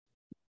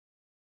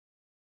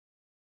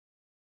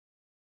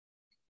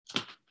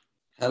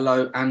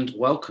Hello and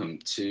welcome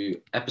to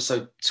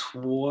episode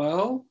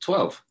 12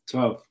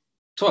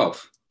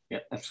 Yeah,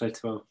 episode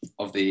 12.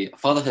 of the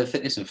Fatherhood,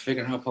 Fitness and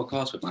Figuring Out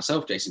podcast with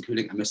myself, Jason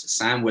Cooling, and Mr.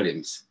 Sam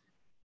Williams.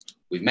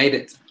 We've made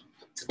it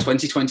to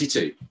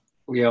 2022.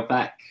 We are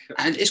back.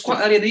 And it's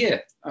quite early in the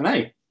year. I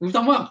know. We've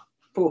done well.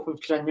 4th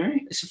of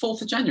January. It's the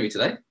 4th of January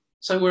today.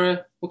 So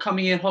we're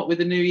coming in hot with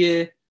the New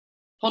Year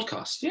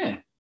podcast. Yeah.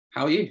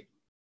 How are you?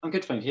 I'm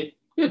good, thank you.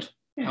 Good.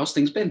 Yeah. How's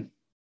things been?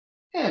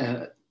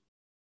 Yeah.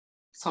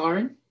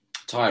 Tiring.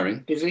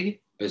 Tiring.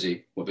 Busy.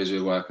 Busy. What, busy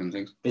with work and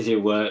things? Busy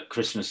at work.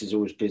 Christmas is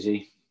always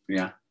busy.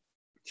 Yeah.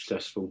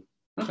 Stressful.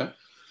 Okay.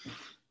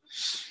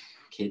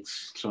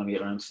 Kids trying to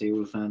get around to see all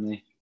the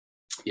family.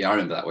 Yeah, I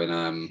remember that when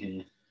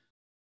Yeah.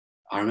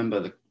 I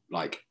remember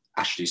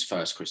Ashley's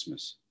first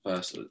Christmas,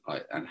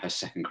 and her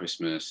second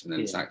Christmas, and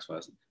then Zach's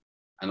first,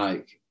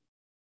 and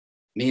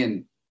me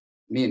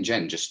and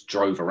Jen just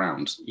drove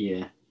around.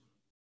 Yeah.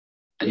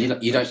 And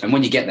you don't, and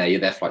when you get there, you're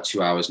there for like 2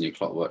 hours and you're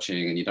clock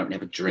watching, and you don't really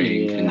have a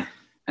drink, and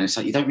it's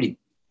like you don't really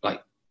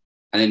like,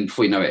 and then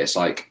before you know it, it's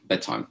like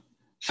bedtime,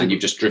 and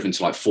you've just driven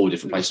to like 4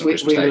 different places on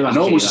Christmas Day. And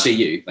no one wants to see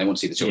you; they want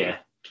to see the children. Yeah,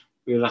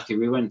 we were lucky.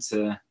 We went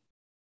to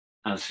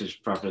Alice's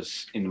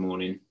brother's in the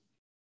morning,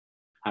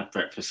 had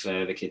breakfast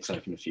there. The kids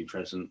opened a few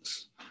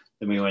presents.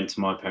 Then we went to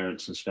my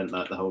parents and spent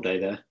like the whole day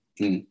there.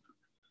 Mm.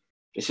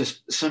 It's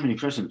just so many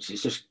presents.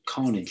 It's just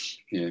carnage.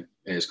 Yeah,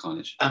 it is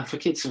carnage. And for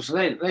kids, also,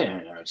 they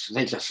don't know. So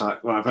they just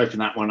like, well, I've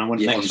opened that one. I want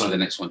the next one. The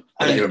next one.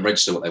 They don't even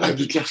register what they've opened.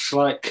 And you just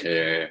like,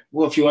 yeah.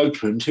 What have you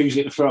opened? Who's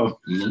it from?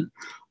 Mm-hmm.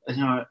 And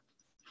you're like,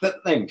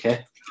 but they don't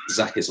care.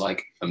 Zach is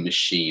like a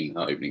machine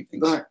at opening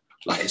things. Right.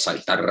 Like it's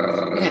like,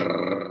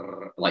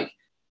 like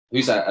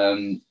who's that?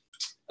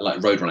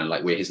 Like Roadrunner,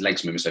 like where his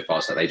legs moving so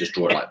fast that they just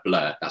draw it like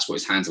blur. That's what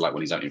his hands are like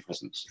when he's opening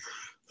presents.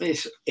 But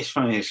it's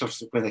funny. It's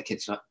also where the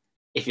kids like,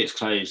 if it's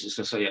closed, it's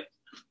just like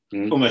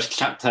almost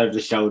tapped over the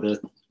shoulder.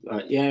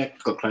 Like, yeah,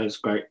 got clothes,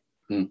 great.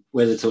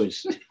 Where are the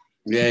toys?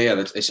 Yeah,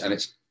 it's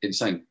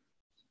insane.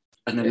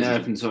 And then they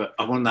open to it.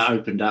 I want that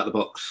opened out of the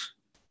box.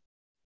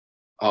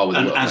 Oh,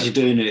 and as you're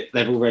doing it,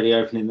 they're already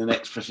opening the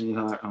next present.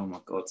 You're like, oh my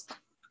god.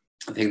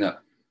 The thing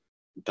that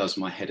does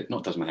my head in.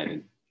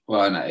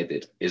 Well, no, it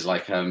did. Is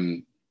like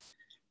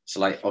so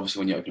like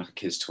obviously when you open like a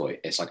kid's toy,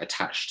 it's like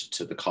attached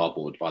to the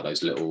cardboard by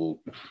those little,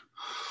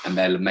 and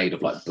they're made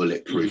of like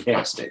bulletproof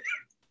plastic,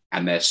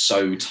 and they're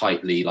so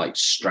tightly like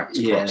strapped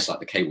across like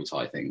the cable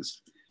tie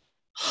things.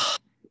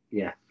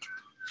 Yeah.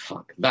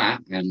 Fuck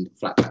that and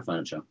flat pack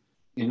furniture.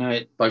 You know,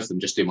 both of them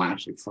just do my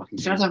absolute fucking.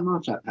 I don't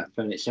mind flat pack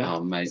furniture.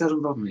 Oh mate, it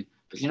doesn't bother me.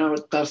 But you know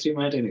what does do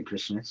my head in at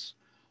Christmas?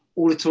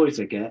 All the toys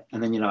I get,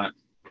 and then you're like,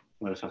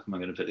 where the fuck am I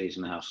going to put these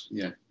in the house?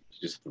 Yeah,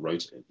 you just have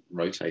to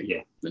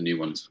rotate the new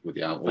ones with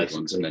the old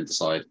ones, and then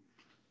decide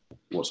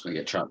what's going to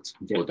get chucked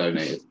or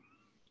donated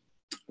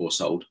or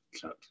sold.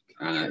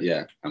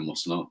 And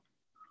what's not.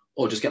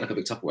 Or just get like a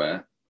big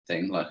Tupperware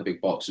thing, like a big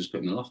box, and just put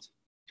them in the loft.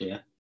 Yeah.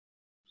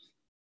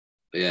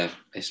 But yeah,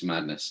 it's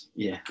madness.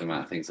 Yeah. The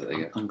amount of things that they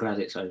get. I'm glad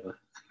it's over.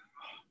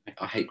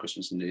 I hate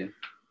Christmas and New Year.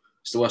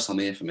 It's the worst time of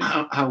the year for me.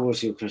 How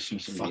was your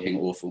Christmas and New Year? Fucking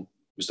awful.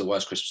 It was the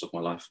worst Christmas of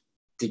my life.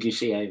 Did you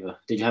see Ava?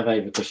 Did you have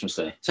Ava Christmas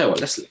Day? Tell you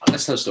what, let's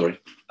tell a story.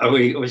 Shall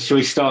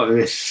we start with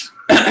this?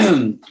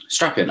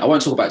 Strap in. I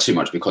won't talk about it too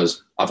much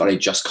because I've only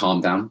just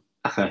calmed down.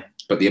 Okay.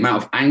 But the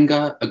amount of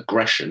anger,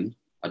 aggression,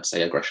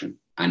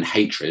 and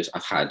hatred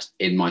I've had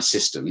in my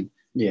system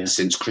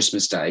since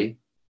Christmas Day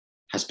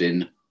has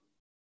been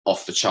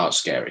off the charts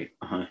scary.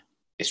 Uh-huh.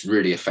 It's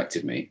really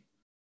affected me.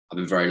 I've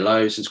been very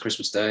low since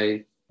Christmas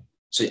Day.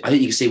 So I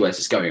think you can see where this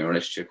is going in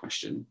relation to your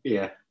question.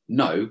 Yeah.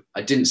 No,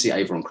 I didn't see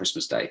Ava on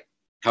Christmas Day.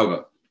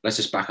 However, let's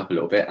just back up a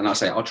little bit. And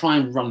I'll try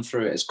and run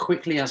through it as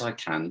quickly as I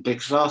can.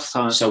 Because last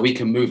time... So we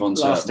can move on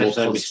to more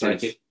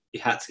positive... You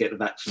had to get the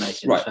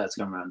vaccination first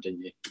come around,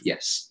 didn't you?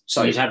 Yes.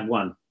 So you had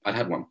one. I'd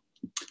had one.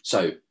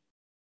 So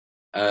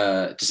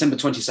December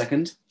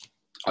 22nd,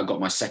 I got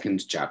my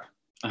second jab.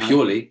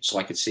 Purely so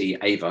I could see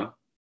Ava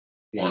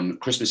on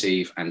Christmas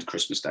Eve and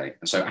Christmas Day.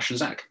 And so Ash and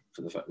Zach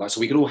for the first, so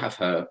we could all have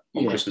her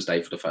on Christmas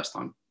Day for the first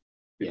time.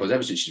 Because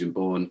ever since she's been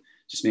born,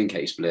 just me and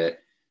Katie split,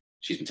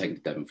 she's been taken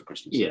to Devon for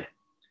Christmas. Yeah.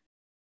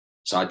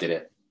 So I did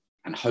it.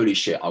 And holy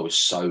shit, I was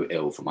so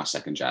ill for my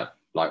second jab.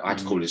 Like I had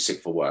to call it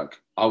sick for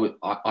work. I'm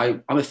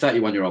a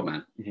 31-year-old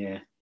man. Yeah.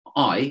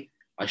 I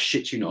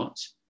shit you not,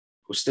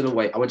 was still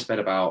awake. I went to bed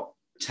about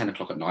 10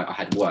 o'clock at night. I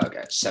had work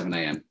at 7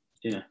 a.m.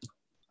 Yeah.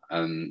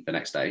 The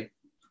next day.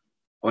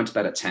 I went to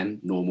bed at 10,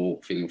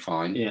 normal, feeling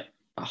fine. Yeah.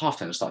 At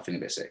 10:30, I started feeling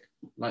a bit sick.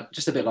 Like,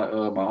 just a bit like,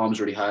 oh, my arm's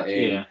really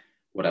hurting,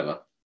 whatever.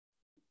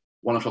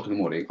 1 o'clock in the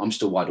morning, I'm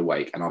still wide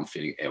awake and I'm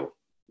feeling ill.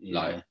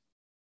 Yeah.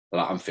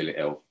 Like I'm feeling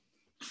ill.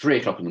 3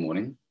 o'clock in the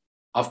morning,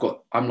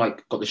 got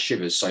the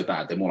shivers so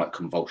bad, they're more like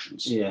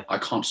convulsions. Yeah. I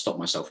can't stop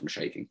myself from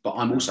shaking. But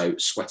I'm also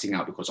sweating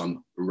out because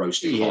I'm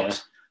roasting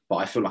hot. But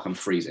I feel like I'm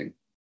freezing.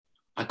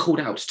 I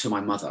called out to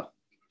my mother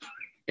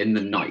in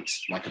the night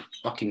like a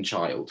fucking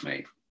child,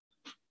 mate.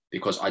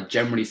 Because I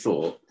generally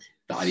thought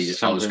that I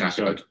was going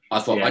to go.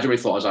 I generally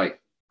thought I was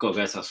like, Got to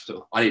go to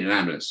hospital. I need an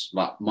ambulance.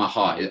 Like my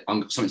heart,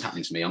 something's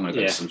happening to me. I'm going to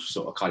go to some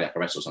sort of cardiac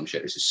arrest or some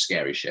shit. This is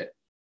scary shit.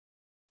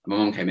 And my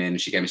mum came in and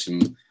she gave me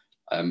some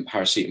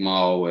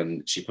paracetamol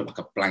and she put like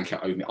a blanket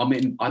over me.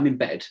 I'm in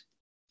bed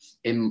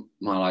in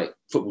my like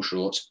football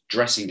shorts,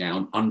 dressing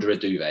gown, under a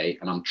duvet,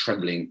 and I'm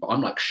trembling. But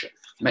I'm like,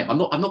 mate, I've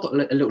not got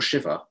a little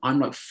shiver. I'm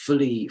like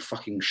fully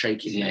fucking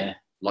shaking, mate.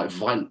 Like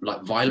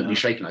violently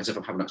shaking, like as if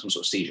I'm having like some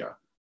sort of seizure.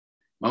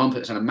 My mum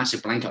put a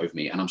massive blanket over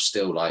me, and I'm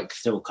still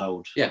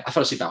cold. Yeah, I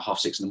fell asleep about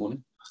 6:30 in the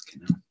morning.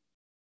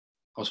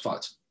 I was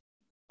fucked,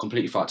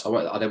 completely fucked.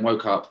 I then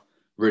woke up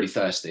really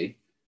thirsty.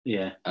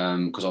 Yeah.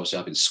 Because obviously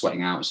I've been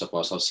sweating out and stuff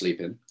whilst I was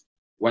sleeping.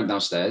 Went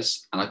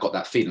downstairs, and I got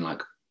that feeling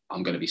like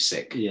I'm going to be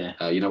sick.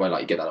 Yeah. You know where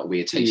like you get that like,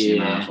 weird taste in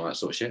your mouth, all that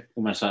sort of shit.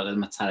 Almost like the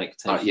metallic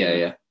taste.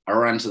 Yeah. I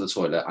ran to the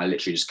toilet. I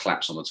literally just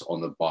collapsed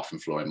on the bathroom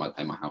floor in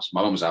my house.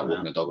 My mum was out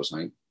walking the dog or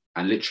something,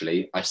 and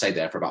literally I stayed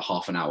there for about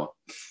half an hour.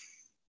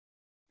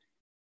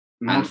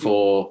 And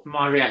for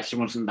my reaction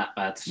wasn't that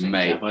bad.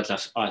 Mate, I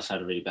just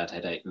had a really bad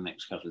headache the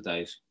next couple of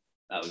days.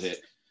 That was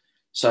it.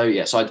 So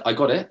yeah, I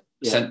got it.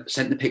 Yeah.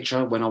 Sent the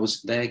picture when I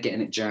was there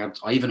getting it jabbed.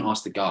 I even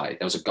asked the guy.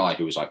 There was a guy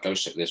who was like, "Go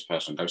see this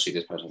person. Go see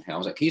this person here." I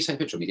was like, "Can you take a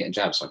picture of me getting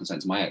jabbed so I can send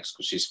it to my ex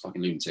because she's a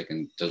fucking lunatic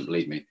and doesn't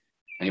believe me?"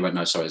 And he went,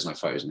 "No, sorry, there's no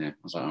photos in here."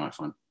 I was like, "All right,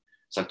 fine."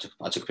 So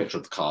I took a picture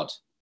of the card.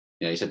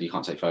 Yeah, he said you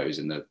can't take photos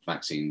in the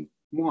vaccine.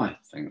 Why?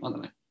 Thing. I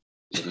don't know.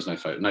 So there's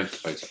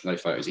no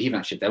photos. Even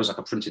actually, there was like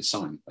a printed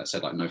sign that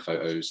said like no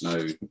photos, no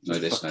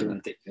this, no that.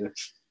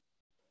 Ridiculous.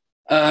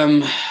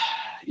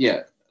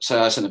 Yeah.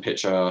 So I sent a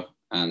picture,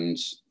 and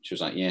she was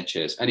like, "Yeah,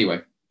 cheers."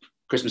 Anyway,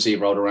 Christmas Eve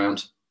rolled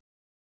around,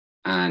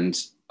 and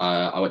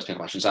I went to pick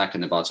up Ash and Zach,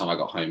 and then by the time I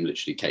got home,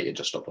 literally Katie had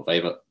just dropped off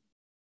Ava.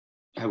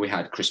 And we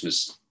had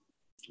Christmas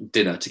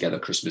dinner together,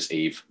 Christmas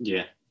Eve.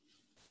 Yeah.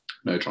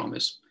 No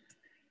dramas.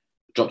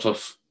 Dropped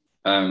off,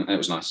 and it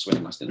was nice. We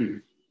had a nice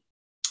dinner.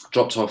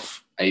 Dropped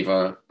off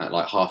Ava at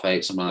like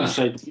 8:30, something like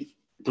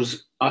that. So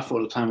I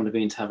thought the plan would have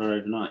been to have her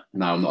overnight.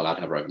 No, I'm not allowed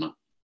to have her overnight.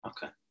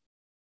 Okay.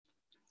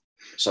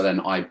 So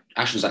then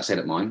Ash and Zach stayed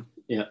at mine.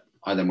 Yeah.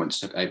 I then went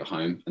to take Ava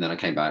home, and then I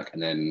came back,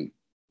 and then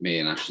me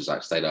and Ash and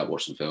Zach stayed up,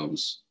 watched some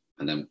films,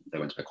 and then they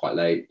went to bed quite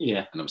late.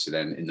 Yeah. And obviously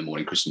then in the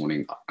morning, Christmas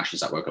morning, Ash and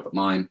Zach woke up at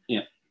mine.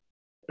 Yeah.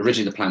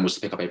 Originally the plan was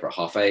to pick up Ava at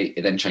 8:30.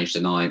 It then changed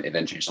to 9. It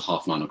then changed to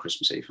 9:30 on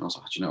Christmas Eve. And I was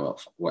like, do you know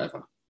what?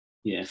 Whatever.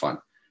 Yeah. Fine.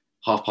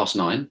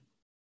 9:30,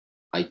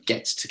 I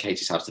get to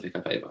Katie's house to pick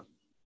up Ava.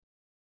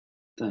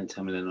 Don't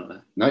tell me they're not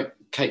there. No.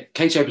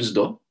 Katie opens the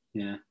door.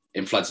 Yeah.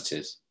 In floods of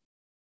tears.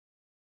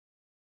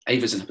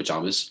 Ava's in her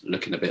pajamas,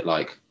 looking a bit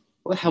like,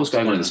 what the hell's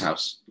going on in this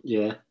house?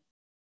 Yeah.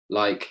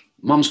 Like,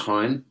 mum's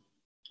crying.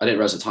 I didn't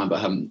realize at the time,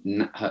 but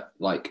her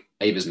like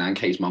Ava's nan,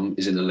 Katie's mum,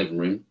 is in the living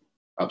room,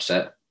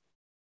 upset.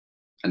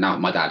 And now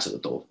my dad's at the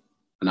door.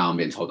 And now I'm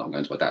being told that I'm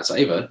going to my dad. So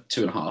Ava,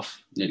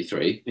 2.5, nearly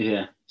 3.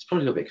 Yeah. It's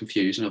probably a little bit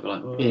confused. And I'll be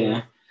like, oh.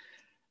 Yeah.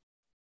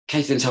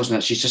 Katie then tells me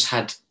that she's just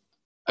had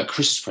a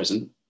Christmas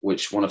present,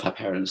 which one of her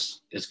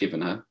parents has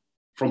given her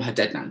from her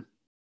dead nan.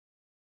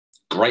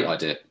 Great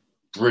idea.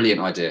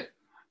 Brilliant idea.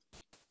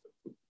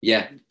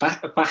 Yeah.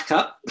 Back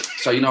up.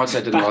 So, I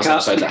said in the last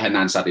episode that her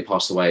nan sadly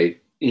passed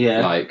away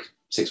like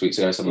 6 weeks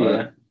ago, something like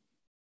that.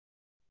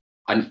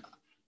 And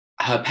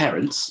her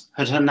parents...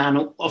 Had her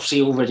nan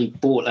obviously already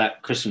bought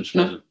that Christmas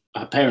present?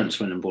 No. Her parents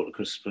went and bought the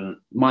Christmas present.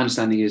 My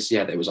understanding is,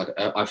 it was like...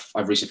 I've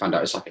recently found out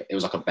it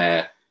was like a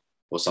bear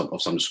or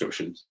some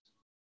description.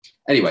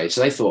 Anyway,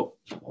 so they thought,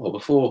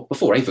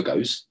 before Ava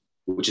goes,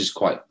 which is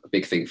quite a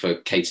big thing for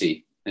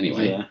Katie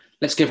anyway,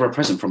 let's give her a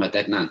present from her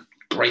dead nan.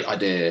 Great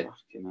idea.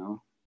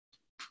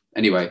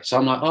 Anyway, so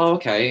I'm like, oh,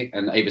 okay.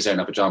 And Ava's there in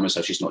her pajamas,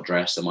 so she's not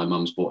dressed. And my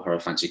mum's bought her a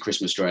fancy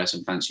Christmas dress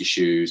and fancy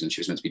shoes, and she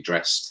was meant to be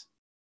dressed.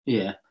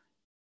 Yeah.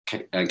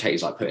 And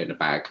Katie's like, put it in a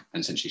bag.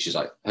 And essentially, she's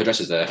like, her dress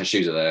is there, her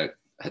shoes are there,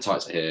 her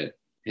tights are here,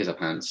 here's her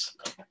pants.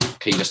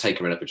 Can you just take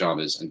her in her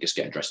pajamas and just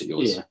get her dressed at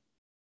yours?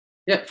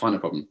 Yeah, fine, no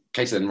problem.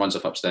 Katie then runs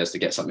off upstairs to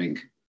get something.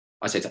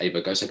 I say to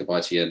Ava, go say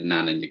goodbye to your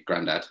nan and your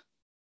granddad.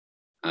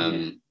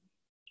 And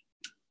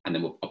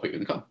then I'll put you in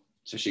the car.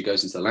 So she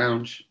goes into the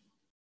lounge,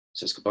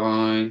 says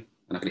goodbye.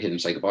 And I can hear them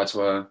say goodbye to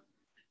her.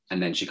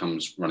 And then she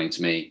comes running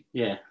to me.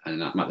 Yeah.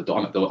 And I'm at the door.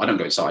 I don't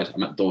go inside.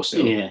 I'm at the door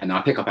still. Yeah. And then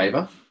I pick up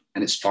Ava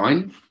and it's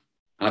fine.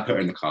 And I put her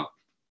in the car.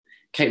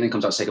 Kate then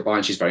comes out to say goodbye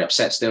and she's very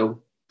upset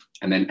still.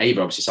 And then Ava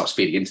obviously starts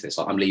feeding into this.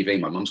 Like, I'm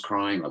leaving. My mum's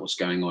crying. Like, what's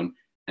going on?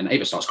 And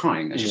Ava starts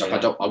crying. And she's like,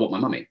 I want my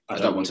mummy. I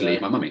don't want to leave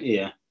my mummy.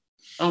 Yeah.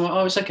 I'm like,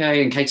 oh, it's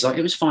okay. And Kate's like,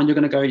 it was fine. You're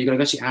going to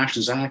go see Ash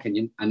and Zach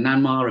and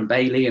Nanma and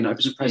Bailey and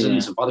open some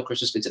presents. And Father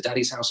Christmas been to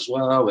Daddy's house as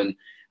well. And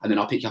then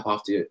I'll pick you up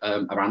after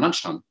around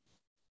lunchtime.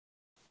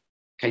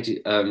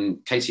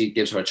 Katie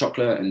gives her a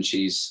chocolate and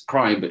she's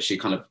crying, but she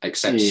kind of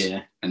accepts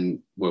and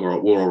we're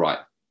all right.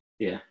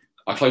 Yeah.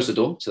 I close the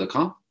door to the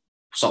car,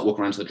 start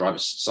walking around to the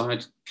driver's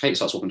side. Kate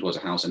starts walking towards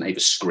the house and Ava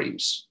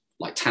screams,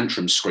 like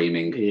tantrum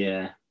screaming.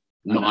 Yeah.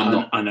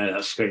 I know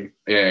that scream.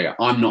 Yeah.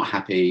 I'm not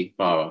happy.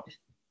 Blah.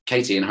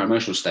 Katie, in her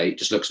emotional state,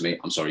 just looks at me.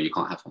 I'm sorry, you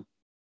can't have her.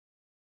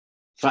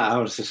 Flat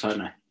hours, just like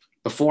no.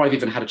 Before I've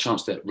even had a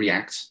chance to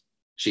react,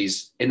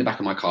 she's in the back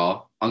of my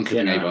car,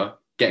 unclipping Ava,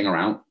 getting her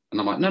out. And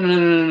I'm like,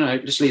 no,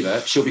 just leave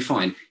her. She'll be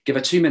fine. Give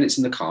her 2 minutes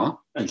in the car,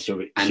 and she'll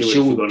be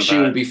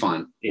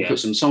fine. Yeah. We'll put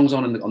some songs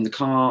on the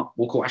car.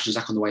 We'll call Ash and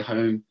Zach on the way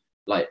home.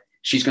 Like,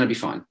 she's going to be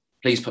fine.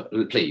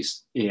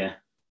 Please. Yeah.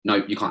 No,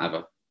 you can't have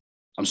her.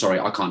 I'm sorry,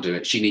 I can't do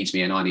it. She needs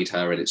me and I need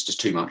her, and it's just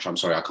too much. I'm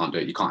sorry, I can't do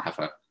it. You can't have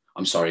her.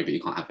 I'm sorry, but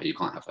you can't have her. You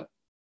can't have her.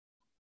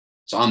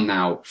 So I'm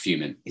now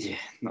fuming. Yeah,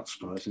 not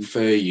surprising.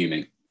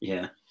 Fuming.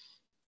 Yeah.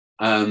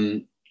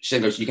 She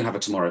then goes, you can have her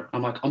tomorrow.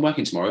 I'm like, I'm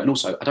working tomorrow, and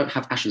also I don't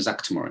have Ash and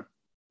Zach tomorrow.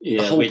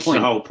 Yeah, the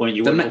whole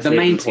point.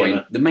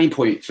 The main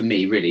point for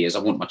me really is I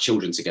want my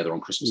children together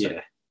on Christmas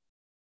Day.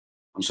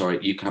 I'm sorry,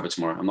 you can have her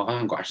tomorrow. I'm like, I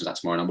haven't got Ash and Zach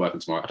tomorrow, and I'm working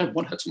tomorrow. I don't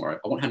want her tomorrow.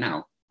 I want her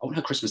now. I want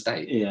her Christmas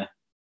Day. Yeah.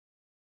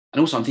 And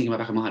also, I'm thinking in my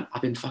back of my mind,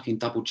 I've been fucking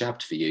double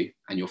jabbed for you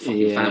and your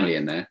fucking family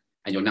in there,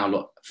 and you're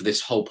now for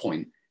this whole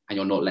point, and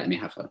you're not letting me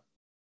have her.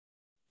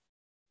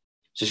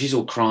 So she's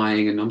all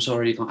crying, and I'm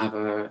sorry, you can't have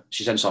her.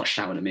 She then starts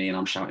shouting at me, and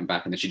I'm shouting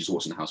back, and then she just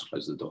walks in the house and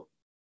closes the door,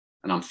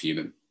 and I'm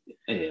fuming.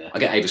 Yeah. I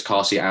get Ava's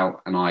car seat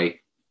out, and I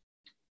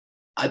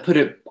put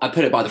it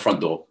by the front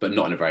door, but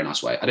not in a very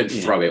nice way. I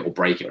didn't throw it or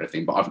break it or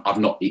anything, but I've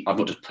not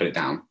just put it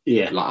down.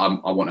 Yeah. Like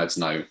I want her to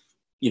know.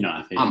 You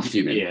know, I'm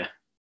fuming. Yeah.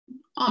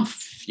 I'm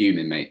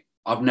fuming, mate.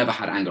 I've never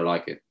had anger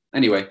like it.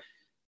 Anyway,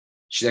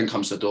 she then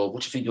comes to the door.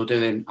 What do you think you're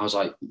doing? I was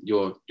like,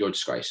 you're a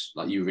disgrace.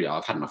 Like, you really are.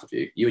 I've had enough of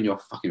you. You and your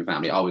fucking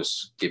family. I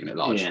was giving it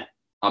large. Yeah.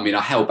 I mean,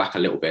 I held back a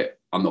little bit.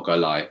 I'm not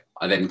gonna lie.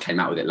 I then came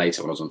out with it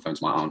later when I was on the phone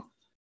to my aunt.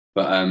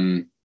 But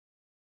and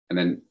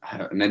then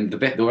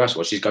the worst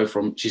was she's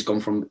gone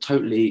from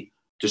totally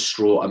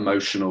distraught,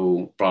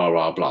 emotional, blah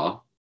blah blah,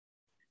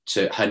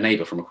 to her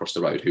neighbour from across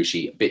the road, who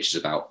she bitches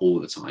about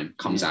all the time,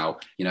 comes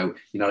out. You know,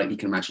 like you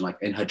can imagine, like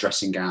in her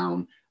dressing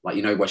gown. Like,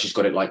 you know, where she's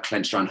got it like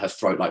clenched around her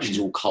throat, like she's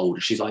all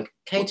cold. She's like,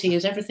 Katie,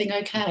 is everything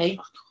okay?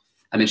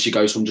 And then she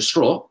goes from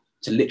distraught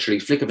to literally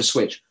flick of a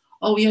switch.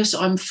 Oh, yes,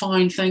 I'm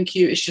fine, thank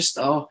you. It's just,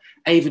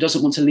 Ava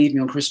doesn't want to leave me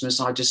on Christmas.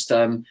 I just,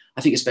 I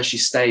think it's best she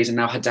stays. And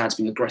now her dad's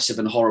being aggressive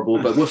and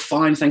horrible, but we're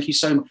fine, thank you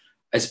so much.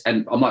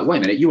 And I'm like, wait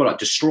a minute, you were like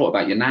distraught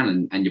about your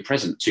nan and your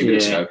present 2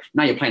 minutes ago.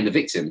 Now you're playing the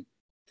victim.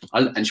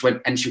 And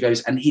she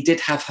goes, and he did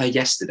have her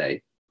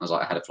yesterday. I was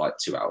like, I had it for like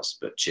 2 hours,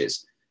 but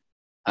cheers.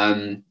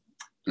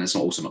 And that's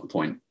also not the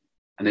point.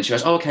 And then she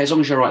goes, oh, okay, as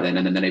long as you're right then.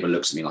 And then the neighbour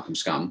looks at me like I'm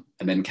scum.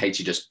 And then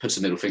Katie just puts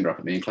the middle finger up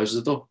at me and closes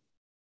the door.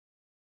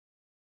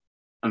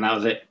 And that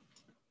was it?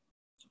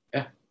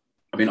 Yeah.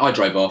 I mean, I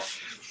drove off.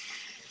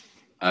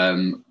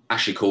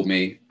 Ashley called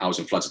me. I was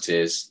in floods of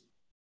tears.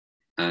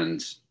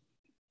 And,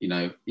 you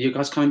know, you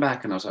guys coming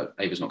back? And I was like,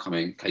 Ava's not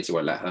coming. Katie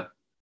won't let her.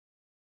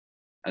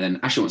 And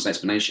then Ashley wants an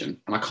explanation.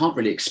 And I can't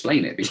really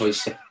explain it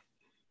because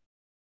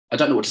I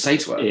don't know what to say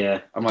to her.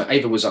 Yeah. I'm like,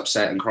 Ava was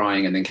upset and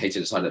crying, and then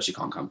Katie decided that she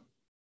can't come.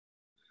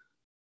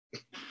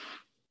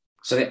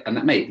 So, and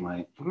that mate.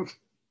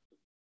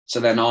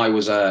 So then I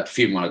was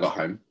fuming when I got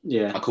home.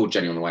 Yeah. I called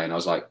Jenny on the way, and I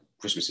was like,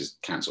 Christmas is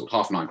cancelled.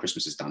 9:30,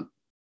 Christmas is done.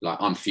 Like,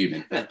 I'm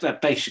fuming.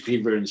 That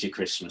basically ruins your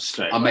Christmas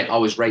straight away. I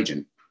was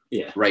raging.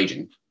 Yeah.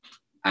 Raging.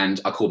 And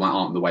I called my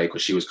aunt on the way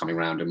because she was coming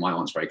round, and my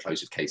aunt's very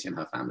close with Katie and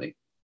her family.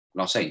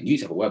 And I was saying, you need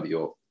to have a word with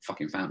your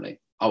fucking family.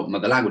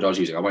 The language I was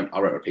using, I won't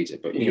repeat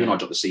it, but you and I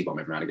dropped the C-bomb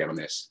every now and again on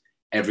this.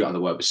 Every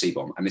other word was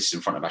C-bomb, and this is in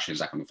front of Ashley and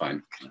Zach on the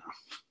phone.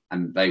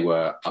 And they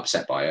were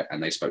upset by it,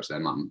 and they spoke to their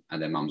mum, and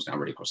their mum's now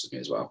really cross with me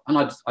as well. And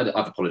I've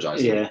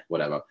apologised,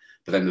 whatever.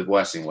 But then the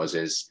worst thing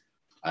is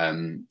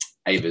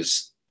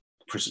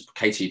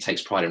Katie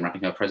takes pride in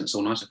wrapping her presents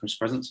all nice, her Christmas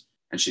presents,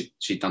 and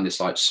she'd done this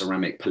like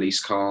ceramic police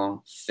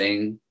car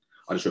thing.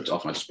 I just ripped it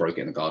off and I just broke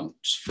it in the garden,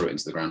 just threw it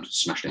into the ground,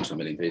 smashed it into a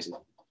million pieces.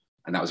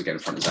 And that was again in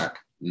front of Zach,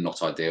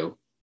 not ideal.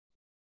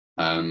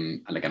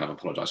 And again, I've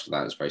apologised for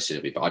that. It was very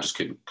silly, but I just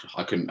couldn't.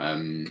 I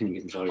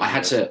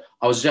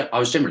was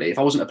generally, if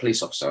I wasn't a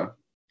police officer,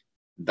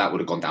 that would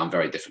have gone down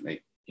very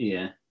differently.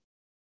 Yeah.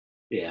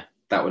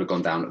 That would have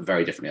gone down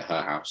very differently at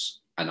her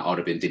house, and I'd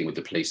have been dealing with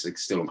the police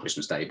still on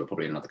Christmas Day, but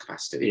probably in another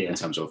capacity in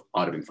terms of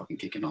I'd have been fucking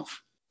kicking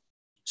off.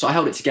 So I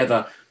held it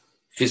together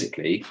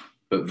physically,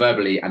 but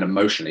verbally and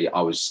emotionally,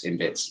 I was in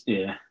bits.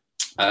 Yeah.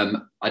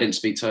 I didn't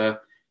speak to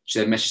her. She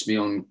then messaged me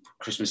on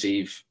Christmas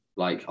Eve.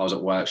 Like, I was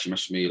at work, she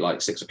messaged me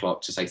like 6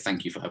 o'clock to say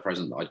thank you for her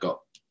present that I'd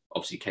got,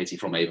 obviously Katie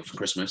from Ava for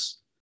Christmas.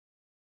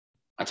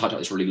 I typed out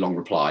this really long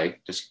reply,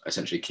 just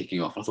essentially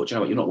kicking off. I thought, you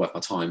know what, you're not worth my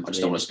time. I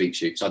just don't want to speak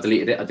to you. So I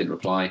deleted it. I didn't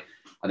reply.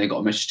 I then got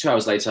a message 2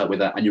 hours later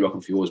with and you're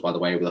welcome for yours, by the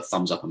way, with a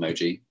thumbs up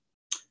emoji.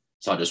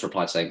 So I just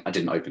replied saying I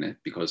didn't open it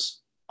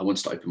because I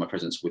wanted to open my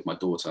presents with my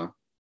daughter,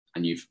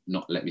 and you've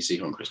not let me see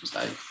her on Christmas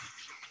Day.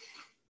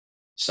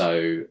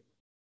 So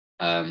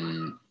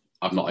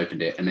I've not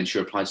opened it. And then she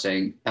replied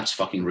saying, that's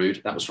fucking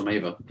rude. That was from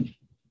Ava.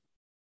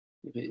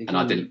 And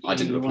I didn't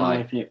reply.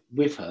 Open it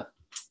with her?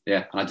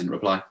 Yeah, and I didn't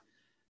reply.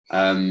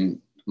 My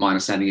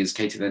understanding is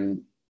Katie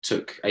then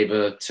took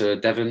Ava to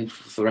Devon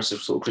for the rest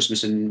of sort of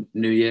Christmas and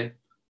New Year.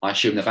 I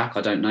assume they're back.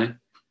 I don't know.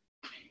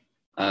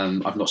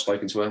 I've not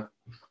spoken to her.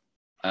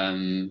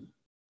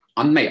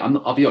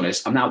 I'll be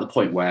honest, I'm now at the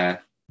point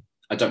where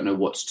I don't know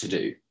what to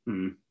do.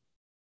 Mm.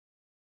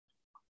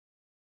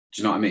 Do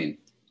you know what I mean?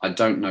 I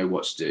don't know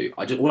what to do.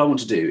 All I want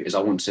to do is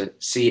I want to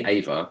see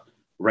Ava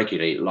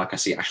regularly, like I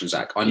see Ash and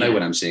Zach. I know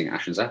when I'm seeing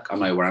Ash and Zach. I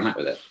know where I'm at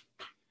with it.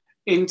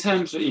 In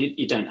terms of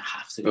you don't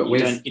have to. But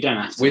you don't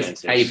have to.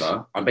 With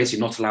Ava, I'm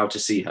basically not allowed to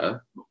see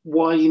her.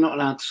 Why are you not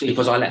allowed to see her?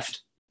 Because I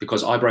left.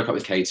 Because I broke up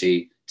with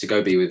Katie to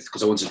go be with,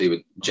 because I wanted to be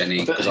with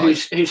Jenny. But who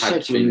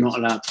said you were not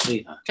allowed to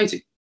see her?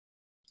 Katie.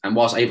 And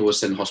whilst Ava was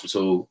still in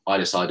hospital, I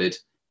decided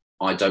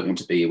I don't want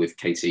to be with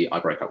Katie. I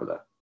broke up with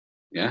her.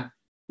 Yeah.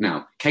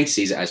 Now, Katie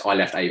sees it as I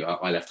left Ava,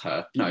 I left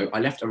her. No, I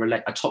left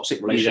a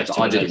toxic relationship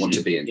that I didn't want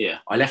to be in. Yeah.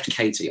 I left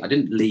Katie. I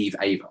didn't leave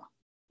Ava.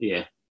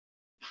 Yeah.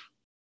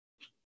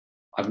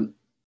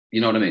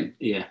 You know what I mean?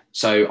 Yeah.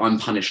 So I'm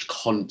punished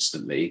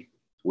constantly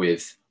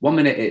with, one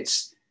minute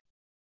it's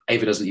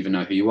Ava doesn't even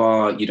know who you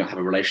are. You don't have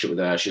a relationship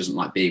with her. She doesn't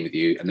like being with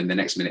you. And then the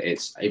next minute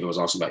it's Ava was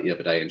asking about you the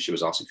other day and she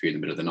was asking for you in the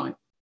middle of the night.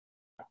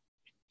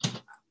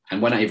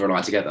 And when Ava and I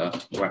are together,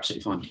 we're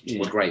absolutely fine. Yeah.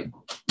 We're great.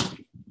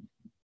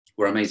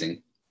 We're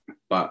amazing.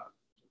 But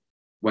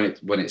when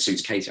it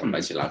suits Katie, I'm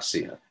basically allowed to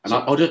see her. And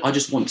I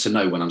just want to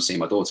know when I'm seeing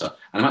my daughter.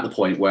 And I'm at the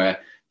point where,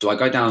 do I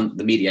go down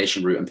the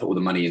mediation route and put all the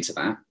money into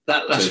that?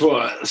 That's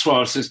what I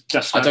was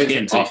just. I don't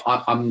think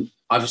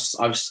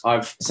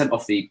I've sent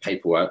off the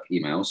paperwork,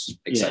 emails,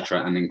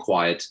 etc., and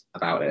inquired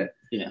about it.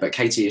 Yeah. But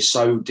Katie is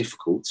so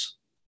difficult.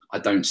 I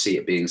don't see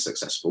it being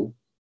successful.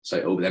 So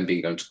it will then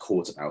be going to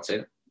court about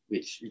it,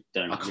 which you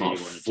don't. I can't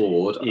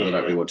afford. I don't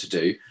really want to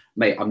do,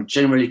 mate. I'm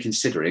generally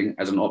considering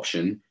as an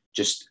option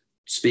just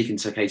speaking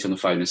to Katie on the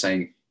phone and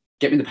saying,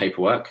 "Get me the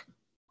paperwork.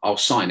 I'll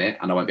sign it,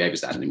 and I won't be Ava's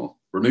dad anymore.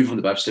 Remove from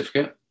the birth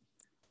certificate."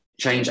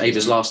 Change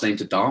Ava's last name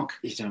to Dark.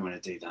 You don't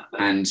want to do that. Though.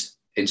 And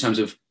in terms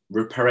of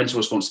parental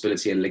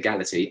responsibility and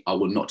legality, I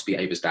will not be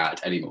Ava's dad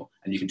anymore.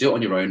 And you can do it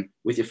on your own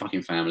with your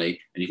fucking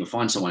family, and you can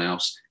find someone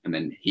else, and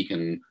then he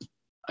can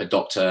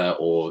adopt her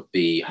or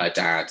be her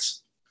dad,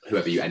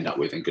 whoever you end up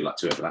with, and good luck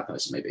to whoever that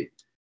person may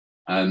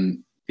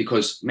be.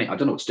 Because, mate, I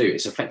don't know what to do.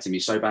 It's affecting me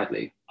so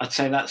badly. I'd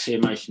say that's the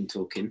emotion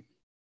talking.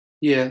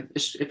 Yeah,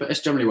 it's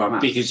generally where I'm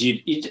at. Because you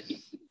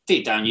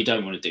deep down, you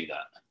don't want to do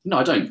that. No,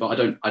 I don't.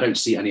 But I don't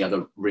see any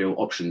other real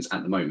options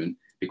at the moment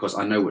because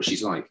I know what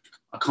she's like.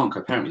 I can't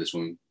co-parent with this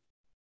woman.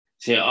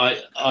 See,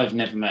 I've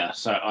never met her,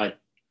 so I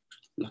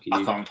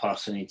can't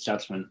pass any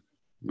judgment.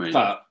 Right.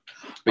 But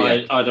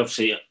I'd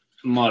obviously,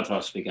 my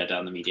advice would be go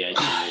down the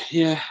mediation.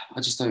 Yeah, I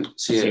just don't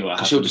see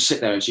it. She'll just sit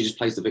there and she just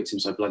plays the victim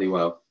so bloody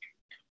well.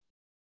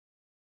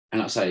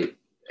 And I say,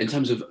 in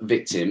terms of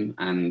victim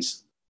and,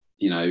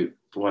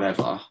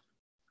 whatever,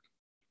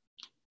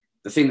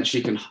 the thing that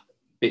she can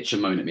bitch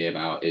and moan at me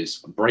about is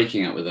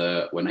breaking out with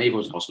her when Ava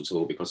was in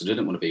hospital because I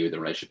didn't want to be with the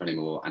relationship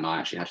anymore and I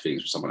actually had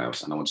feelings for someone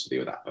else and I wanted to be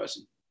with that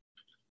person.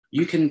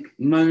 You can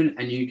moan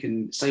and you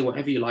can say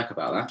whatever you like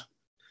about that.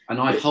 And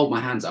I hold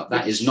my hands up.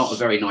 That is not a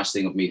very nice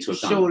thing of me to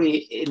have done.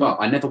 Surely, but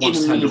I never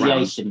once turned around. In a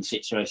mediation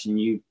situation,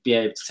 you'd be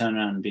able to turn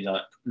around and be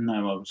like,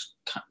 no, I was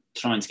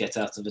trying to get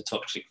out of a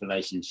toxic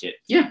relationship.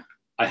 Yeah.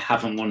 I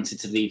haven't wanted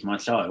to leave my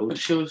child.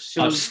 Sure.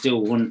 I've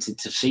still wanted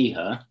to see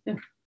her. Yeah.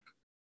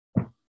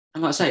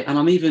 And like I say, and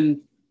I'm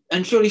even...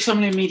 And surely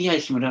someone in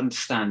mediation would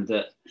understand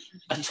that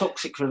a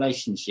toxic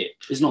relationship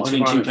is not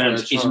between two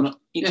parents is not...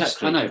 Exactly.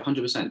 Yes, I know,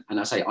 100%. And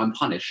I say, I'm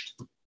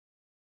punished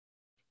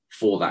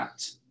for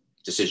that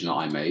decision that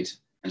I made.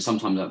 And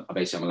sometimes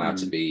I'm allowed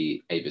to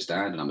be Ava's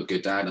dad and I'm a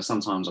good dad. And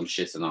sometimes I'm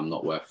shit and I'm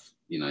not worth,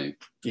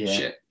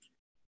 shit.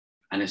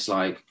 And it's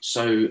like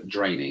so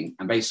draining.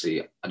 And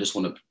basically, I just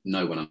want to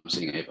know when I'm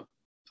seeing Ava.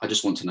 I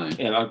just want to know.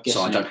 Yeah, I guess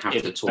so I don't have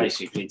to talk.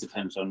 Basically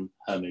depends on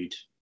her mood.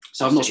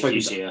 So I've not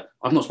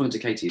spoken to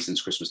Katie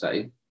since Christmas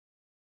Day.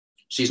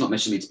 She's not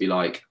messaged me to be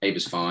like,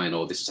 Ava's fine,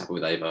 or this has happened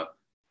with Ava.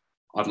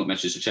 I've not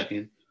messaged to check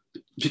in.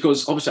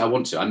 Because obviously I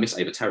want to. I miss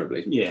Ava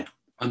terribly. Yeah.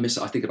 I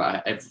think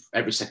about her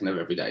every second of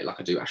every day, like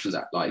I do Ash and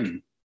Zach. Like,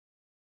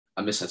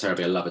 I miss her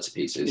terribly. I love her to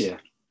pieces. Yeah.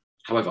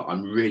 However,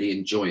 I'm really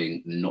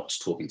enjoying not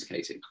talking to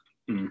Katie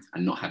and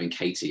not having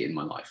Katie in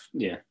my life.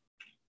 Yeah.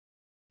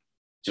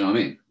 Do you know what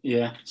I mean?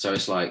 Yeah. So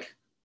it's like,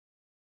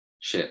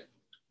 shit,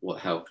 what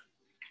the hell?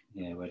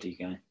 Yeah, where do you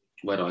go?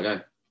 Where do I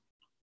go?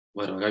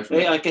 Where do I go from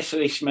I guess at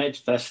least made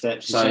first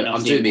steps. So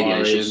I'm doing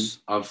mediation.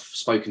 I've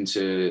spoken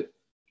to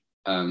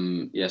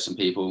some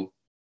people.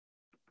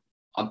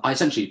 I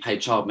essentially pay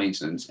child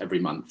maintenance every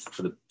month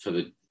for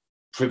the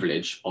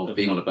privilege of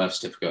being on a birth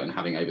certificate and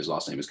having Ava's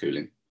last name as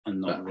Cooling. And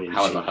not really.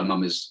 However, her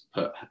mum has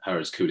put her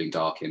as Cooling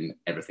Dark in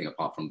everything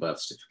apart from birth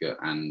certificate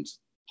and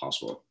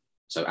passport.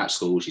 So at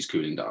school, she's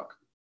Cooling Dark.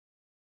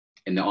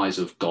 In the eyes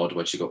of God,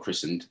 when she got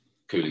christened,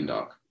 Cooling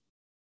Dark,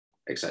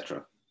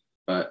 etc.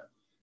 But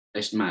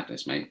it's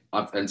madness, mate.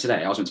 And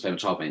today I was meant to pay my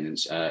child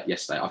maintenance.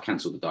 Yesterday, I've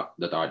cancelled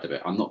the direct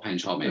debit. I'm not paying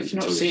child maintenance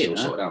until it's all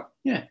sorted out.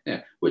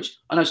 Yeah. Which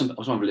I know some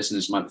of the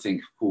listeners might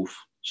think, "Oof,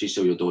 she's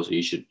still your daughter.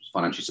 You should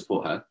financially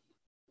support her."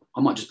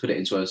 I might just put it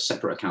into a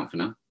separate account for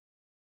now.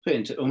 Put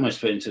into a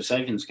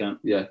savings account.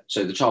 Yeah.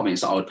 So the child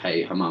maintenance that I would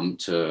pay her mum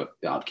to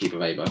the upkeep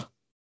of Ava,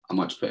 I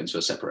might just put into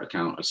a separate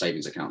account, a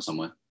savings account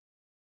somewhere.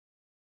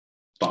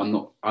 But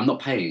I'm not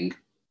paying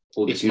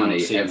all this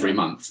money every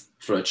month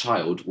for a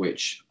child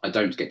which I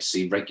don't get to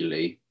see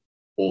regularly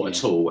or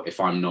at all if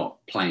I'm not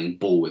playing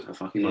ball with her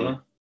fucking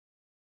mother.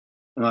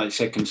 And like I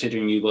said,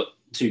 considering you got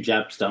 2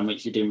 jabs done,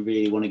 which you didn't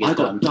really want to get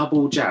done. I got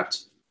double jabbed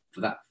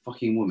for that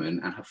fucking woman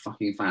and her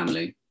fucking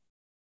family,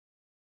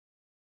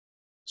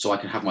 so I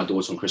could have my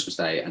daughter on Christmas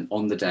Day. And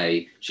on the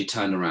day, she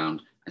turned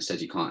around and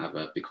said, "You can't have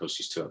her because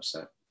she's too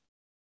upset."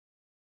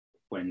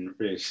 When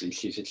really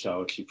she's a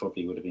child, she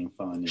probably would have been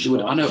fine. She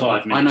would. I know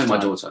my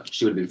daughter.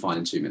 She would have been fine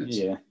in 2 minutes.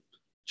 Yeah.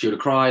 She would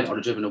have cried. I'd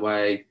have driven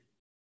away,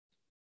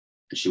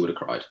 and she would have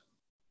cried.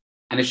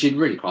 And if she'd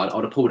really cried, I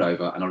would have pulled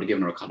over and I'd have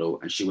given her a cuddle,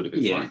 and she would have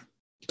been fine.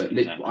 But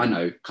I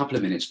know, a couple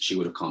of minutes, she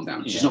would have calmed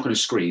down. She's not going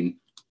to scream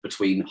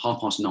between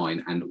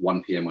 9:30 and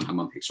 1 p.m. when her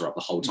mum picks her up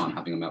the whole time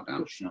having a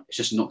meltdown. It's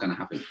just not going to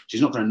happen.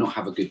 She's not going to not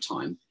have a good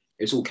time.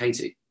 It's all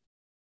Katie.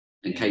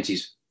 And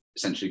Katie's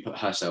essentially put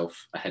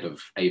herself ahead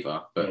of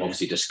Ava, but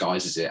obviously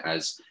disguises it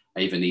as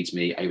Ava needs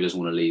me. Ava doesn't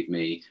want to leave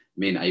me.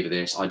 Me and Ava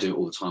this. I do it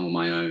all the time on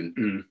my own.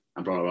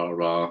 And blah, blah, blah,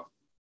 blah.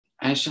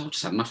 And I've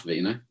just had enough of it,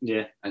 you know?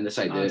 Yeah. And they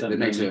say the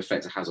negative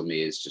effect it has on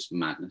me is just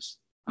madness.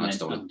 I just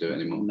don't want to do it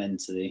anymore.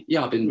 Mentally.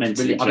 Yeah, I've been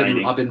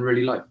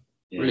really low.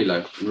 Yeah. Really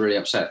low, really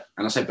upset.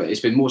 And I said, but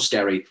it's been more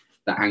scary,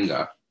 the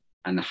anger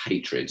and the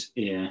hatred.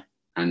 Yeah.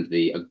 And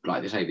the,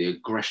 like they say, the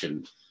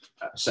aggression,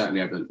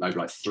 certainly over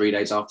like 3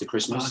 days after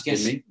Christmas. Well, I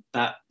guess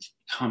that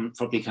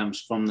probably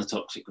comes from the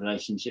toxic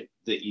relationship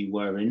that you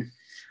were in.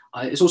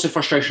 It's also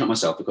frustration at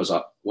myself because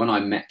when I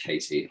met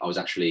Katie, I was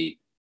actually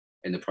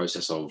in the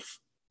process of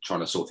trying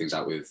to sort things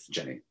out with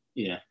Jenny.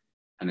 Yeah.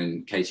 And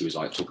then Katie was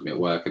like talking to me at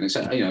work, and they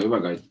said, you know, we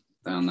won't go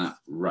down that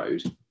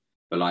road.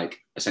 But like,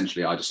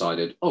 essentially I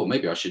decided, oh,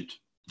 maybe I should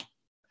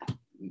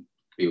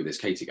be with this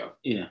Katie girl.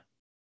 Yeah.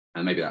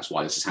 And maybe that's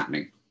why this is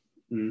happening.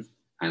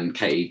 And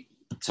Katie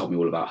told me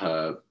all about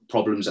her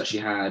problems that she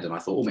had. And I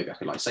thought, oh, maybe I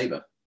could like save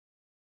her.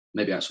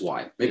 Maybe that's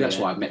why. Maybe that's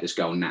why I've met this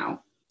girl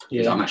now.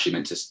 Because I'm actually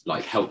meant to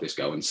like help this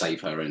girl and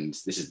save her. And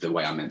this is the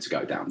way I'm meant to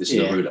go down. This is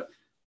the ruler.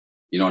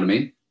 You know what I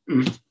mean?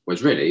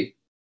 Whereas really,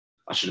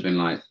 I should have been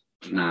like,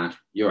 nah,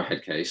 you're a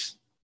head case.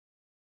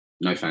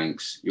 No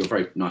thanks. You're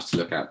very nice to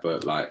look at,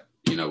 but like,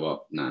 you know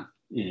what? Nah.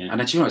 Yeah. And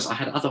then, to be honest, I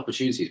had other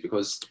opportunities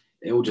because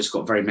it all just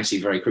got very messy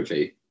very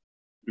quickly.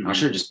 I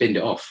should have just binned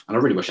it off, and I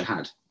really wish I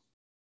had.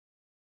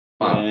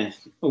 But,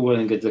 all well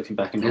and good looking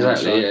back in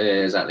exactly.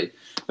 Yeah, exactly.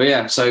 But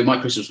yeah, so my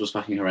Christmas was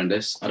fucking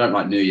horrendous. I don't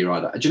like New Year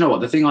either. Do you know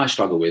what? The thing I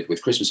struggle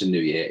with Christmas and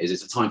New Year is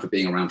it's a time for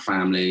being around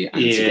family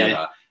and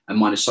together. And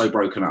mine is so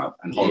broken up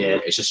and horrible. Yeah.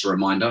 It's just a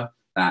reminder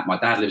that my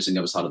dad lives in the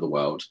other side of the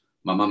world.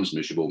 My mum's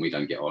miserable and we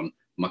don't get on.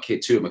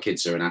 Two of my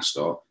kids are in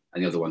Ascot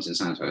and the other one's in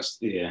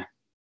Sandhurst. Yeah.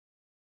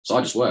 So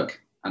I just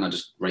work and I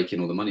just rake in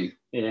all the money.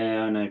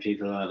 Yeah, I know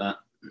people like that.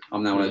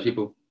 I'm now one of those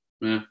people.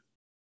 Yeah.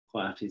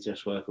 Quite happy to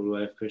just work all the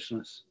way for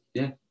Christmas.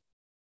 Yeah.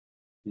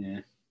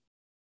 Yeah.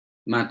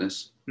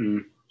 Madness.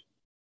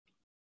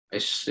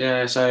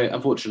 So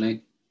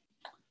unfortunately,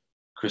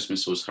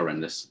 Christmas was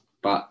horrendous.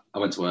 But I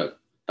went to work,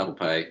 double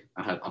pay.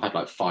 I've had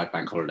like 5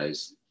 bank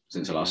holidays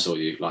since I last saw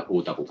you, like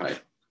all double pay.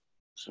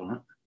 That's all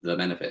right. The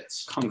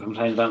benefits. Can't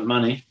complain about the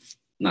money.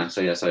 No,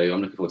 so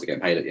I'm looking forward to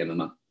getting paid at the end of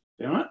the month.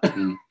 You all right?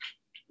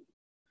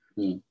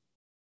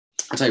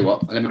 I'll tell you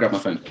what, let me grab my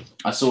phone.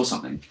 I saw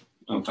something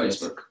on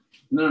Facebook.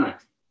 No.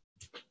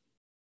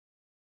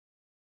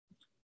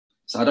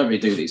 So I don't really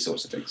do these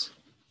sorts of things.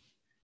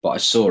 But I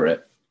saw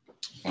it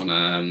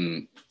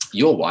on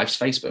your wife's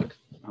Facebook.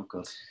 Oh,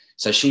 God.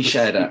 So she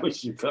shared it.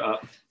 Which you put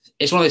up.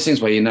 It's one of those things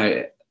where, you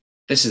know,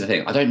 this is the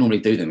thing. I don't normally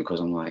do them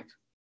because I'm like,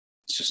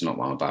 it's just not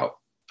what I'm about.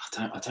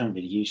 I don't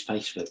really use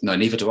Facebook. No,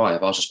 neither do I.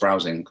 I was just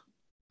browsing.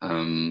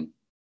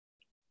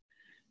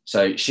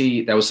 So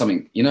there was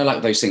something, you know,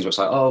 like those things where it's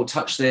like, oh,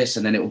 touch this,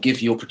 and then it will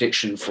give you your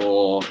prediction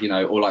for, you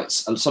know, or like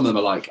some of them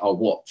are like, oh,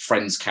 what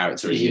Friends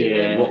character are you?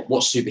 Yeah. And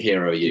what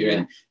superhero are you?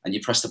 Yeah. And you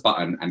press the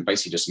button and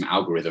basically just an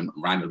algorithm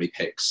randomly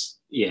picks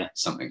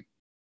something.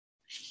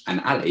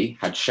 And Ali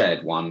had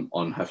shared one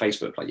on her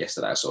Facebook like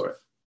yesterday. I saw it.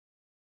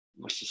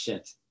 What she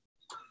shared?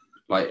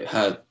 Like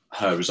her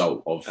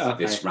result of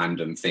this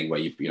random thing where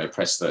you know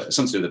press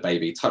something to do with the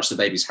baby, touch the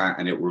baby's hat,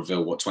 and it will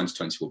reveal what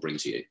 2020 will bring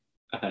to you.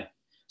 Okay.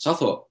 So I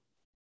thought,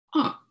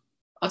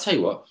 I'll tell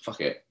you what, fuck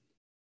it.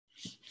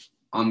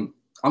 I'm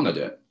gonna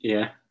do it.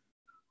 Yeah.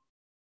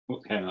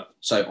 What came up?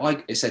 So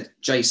it said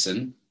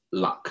Jason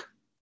luck.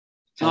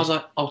 And I was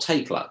like, I'll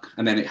take luck.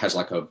 And then it has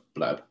like a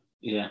blurb.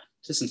 Yeah.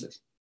 Listen to this.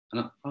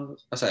 And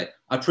I say,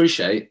 I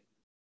appreciate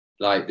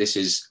like this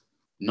is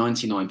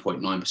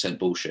 99.9%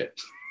 bullshit.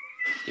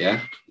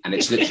 Yeah. And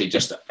it's literally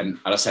just an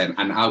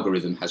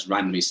algorithm has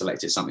randomly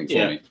selected something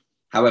for me.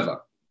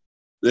 However,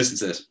 listen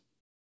to this.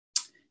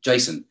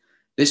 Jason,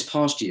 this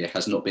past year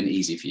has not been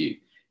easy for you.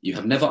 You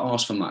have never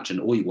asked for much, and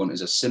all you want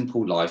is a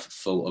simple life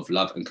full of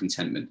love and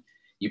contentment.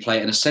 You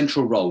play an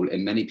essential role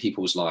in many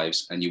people's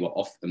lives, and you are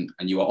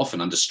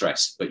often under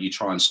stress, but you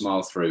try and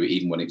smile through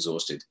even when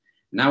exhausted.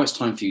 Now it's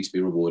time for you to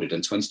be rewarded,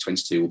 and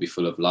 2022 will be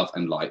full of love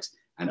and light,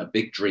 and a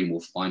big dream will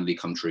finally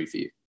come true for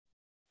you.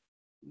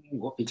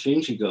 What big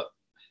dreams you got?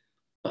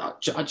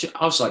 But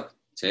I was like,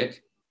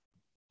 tick.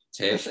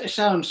 It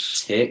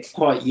sounds tick.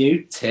 Quite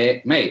you.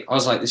 Tick. Mate, I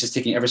was like, this is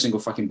ticking every single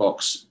fucking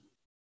box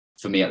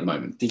for me at the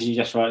moment. Did you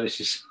just write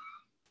this?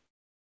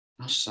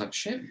 I was just like,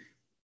 shit.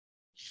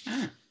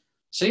 Yeah.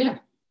 So yeah,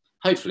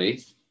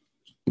 hopefully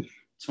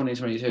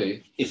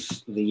 2022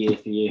 is the year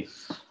for you.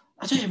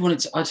 I don't even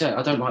want it to,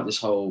 I don't like this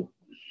whole,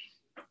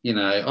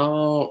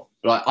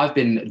 I've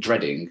been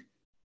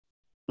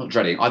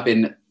I've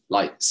been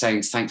like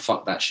saying thank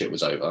fuck that shit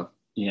was over.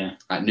 Yeah.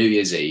 At New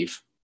Year's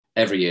Eve,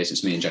 every year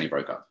since me and Jenny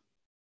broke up.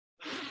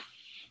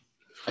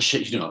 I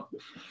shit you not.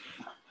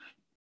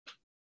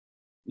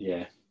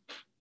 Yeah.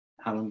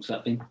 How long's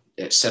that been?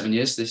 It's 7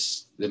 years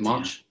this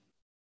March. Yeah.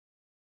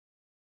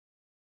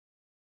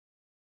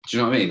 Do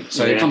you know what I mean?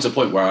 So it comes to a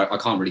point where I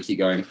can't really keep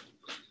going,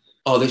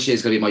 oh, this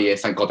year's going to be my year,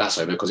 thank God that's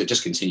over, because it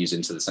just continues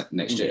into the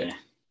next year.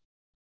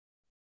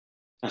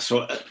 That's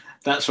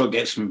what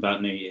gets me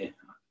about New Year.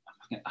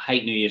 I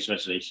hate New Year's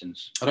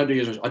resolutions. I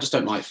just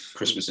don't like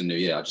Christmas and New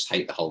Year. I just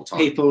hate the whole time.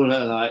 People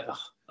are like,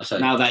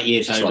 now that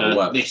year's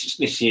over,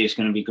 this year's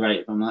going to be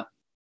great. I'm like,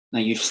 no,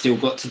 you've still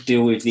got to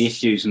deal with the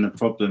issues and the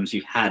problems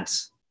you had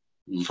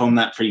from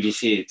that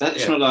previous year.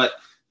 That's not like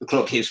the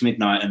clock hits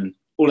midnight and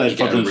all those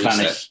problems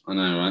vanish. I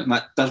know, right?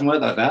 Like, doesn't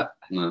work like that.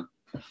 No,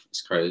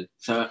 it's crazy.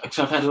 So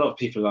I've had a lot of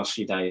people the last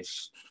few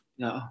days,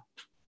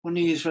 what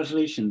New Year's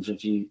resolutions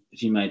have you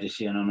made this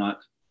year? And I'm like,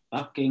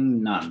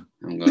 fucking none.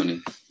 I'm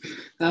going.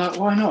 They're like,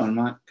 why not? I'm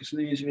like, because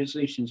New Year's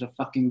resolutions are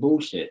fucking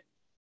bullshit.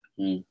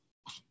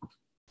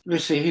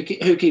 Let's see,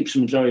 who keeps the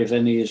majority of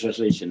their New Year's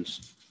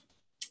resolutions?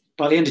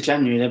 By the end of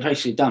January, they're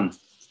basically done.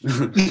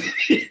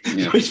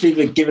 Most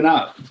people have given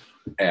up.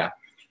 Yeah.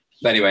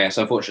 But anyway,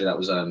 so unfortunately that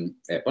was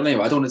it. But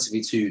anyway, I don't want it to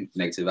be too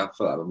negative. I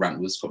feel like the rant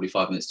was probably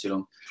 5 minutes too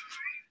long.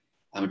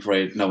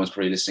 No one's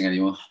probably listening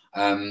anymore.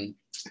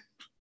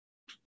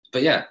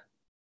 But yeah,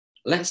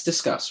 let's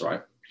discuss,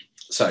 right?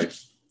 So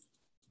this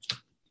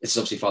is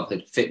obviously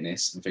Fatherhood,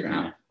 fitness and figuring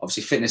out.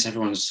 Obviously fitness,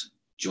 everyone's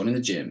joining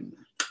the gym.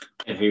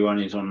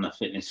 Everyone is on the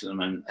fitness at the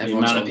moment. The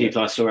amount of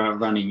people I saw out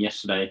running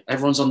yesterday.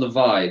 Everyone's on the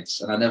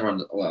Vides, and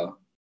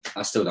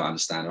I still don't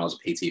understand. I was a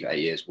PT for 8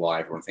 years. Why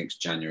everyone thinks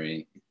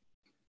January,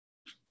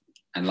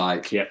 and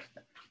I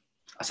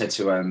said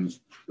to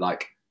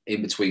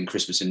in between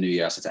Christmas and New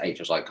Year, I said to H,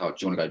 I was like, "Oh, do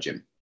you want to go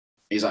gym?"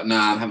 He's like,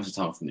 "Nah, I'm having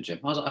some time from the gym."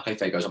 I was like, "Okay,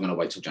 fair." He goes, "I'm going to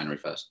wait till January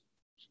 1st."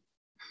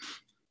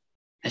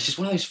 It's just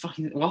one of those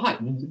fucking why?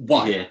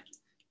 Yeah,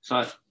 it's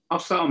like I'll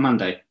start on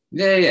Monday.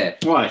 Yeah.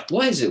 Why?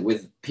 Why is it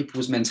with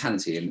people's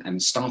mentality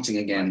and starting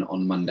again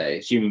on Monday?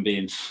 Human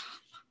beings.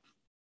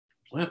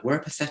 We're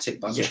a pathetic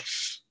bunch.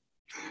 Yes.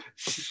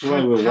 This is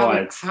why we're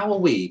wired. How are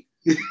we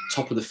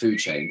top of the food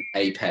chain,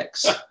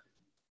 apex?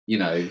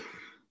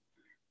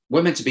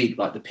 We're meant to be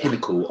like the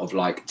pinnacle of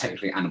like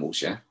technically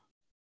animals, yeah?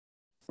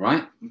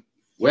 Right?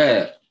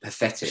 We're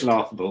pathetic. It's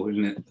laughable,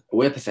 isn't it?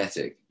 We're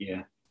pathetic.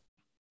 Yeah.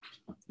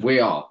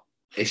 We are.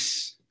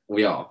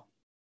 We are.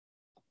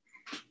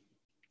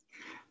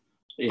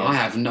 Yeah. I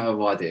have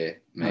no idea,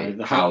 mate,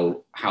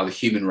 how the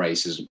human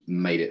race has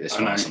made it this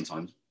far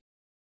sometimes.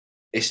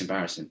 It's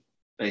embarrassing.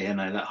 But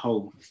that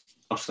whole,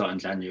 I'll start in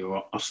January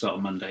or I'll start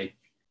on Monday.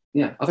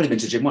 Yeah, I've only been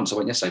to the gym once. I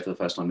went yesterday for the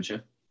first time this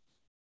year.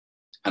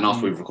 And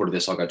after we've recorded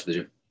this, I'll go to the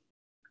gym.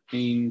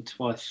 Been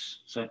twice,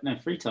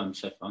 3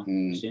 times so far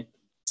this year.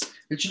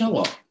 Do you know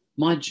what?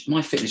 My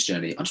fitness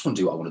journey, I just want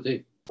to do what I want to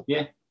do.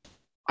 Yeah.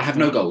 I have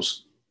no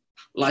goals.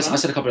 Like I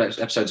said a couple of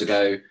episodes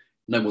ago,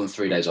 no more than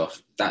 3 days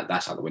off.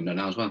 That's out the window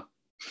now as well.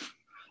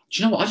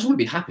 Do you know what? I just want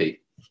to be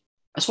happy.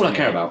 That's all I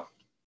care about.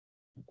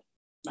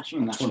 I just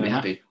want to be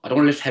happy. I don't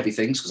want to lift heavy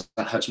things because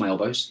that hurts my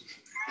elbows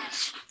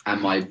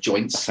and my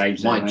joints.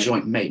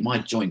 My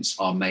joints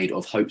are made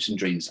of hopes and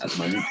dreams at the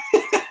moment.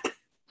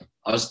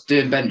 I was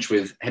doing bench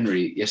with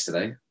Henry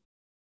yesterday.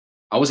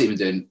 I wasn't even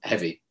doing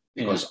heavy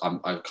because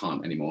I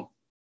can't anymore.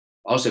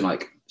 I was doing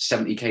like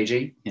 70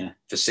 kg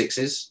for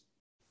 6s,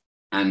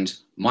 and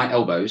my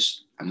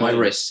elbows and my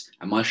wrists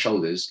and my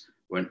shoulders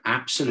were in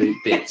absolute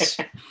bits.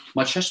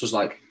 My chest was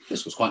like,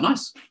 this was quite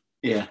nice.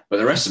 Yeah. But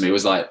the rest of me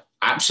was like,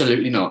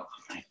 absolutely not.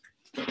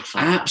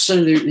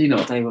 Absolutely not.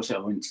 What day was it I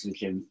went to the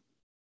gym?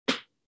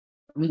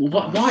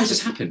 Why has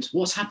this happened?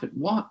 What's happened?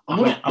 What?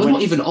 We're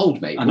not even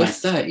old, mate. We're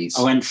 30s.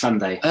 I went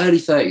Sunday. Early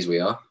 30s we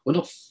are. We're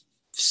not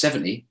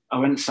 70. I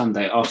went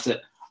Sunday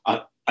after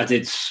I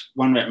did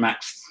 1 rep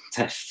max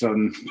tests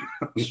on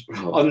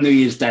New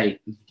Year's Day.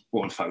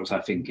 What the fuck was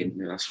I thinking?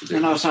 Yeah, that's ridiculous.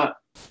 And I was like,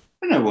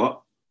 you know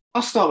what?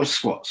 I'll start with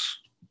squats.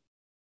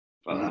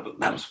 But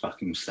that was a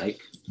fucking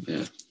mistake.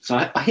 Yeah. So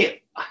I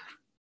hit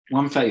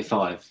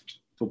 135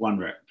 for 1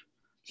 rep.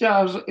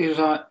 So he was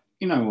like,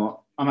 you know what?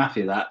 I'm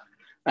happy with that.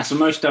 That's the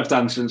most I've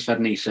done since I've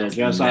had knee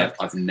surgery.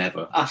 I've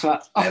never. I was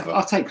like,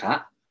 I'll take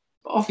that.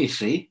 But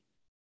obviously,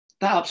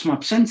 that ups my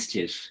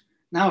percentages.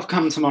 Now I've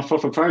come to my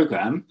proper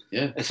program.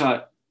 Yeah. It's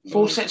like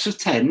 4 sets of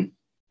 10.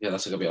 Yeah,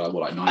 that's going to be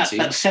like 90?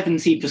 At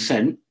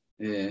 70%.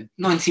 Yeah.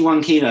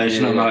 91 kilos. Yeah.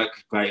 And I'm like,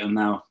 great,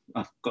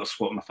 I've got to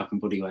squat my fucking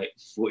body weight,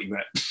 40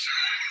 reps.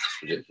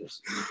 That's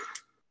ridiculous.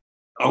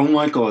 Oh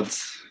my God.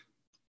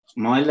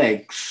 My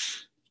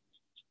legs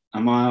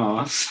and my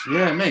arse.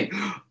 Yeah, mate.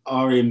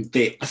 Are in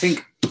bits. I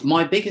think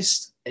my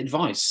biggest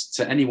advice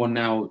to anyone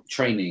now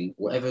training,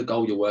 whatever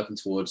goal you're working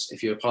towards,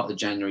 if you're a part of the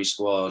January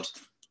squad,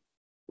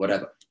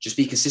 whatever, just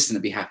be consistent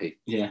and be happy.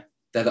 Yeah.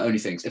 They're the only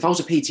things. If I was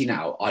a PT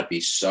now, I'd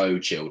be so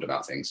chilled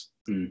about things.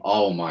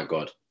 Oh my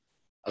God.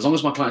 As long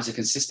as my clients are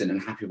consistent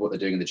and happy with what they're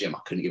doing in the gym, I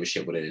couldn't give a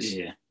shit what it is.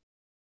 Yeah.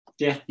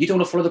 Yeah. You don't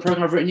want to follow the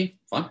program I've written you?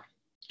 Fine.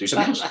 Do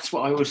something else. That's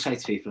what I always say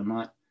to people. I'm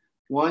like,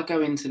 why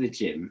go into the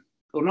gym,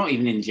 or not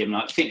even in the gym,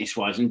 like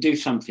fitness-wise, and do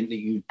something that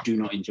you do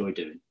not enjoy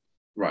doing?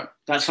 Right.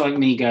 That's like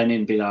me going in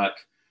and be like,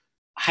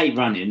 I hate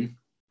running,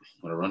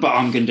 but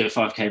I'm going to do a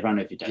 5K run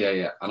every day.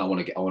 Yeah. And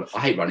I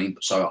hate running,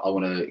 so I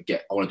want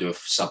to do a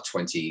sub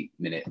 20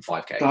 minute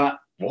 5K. But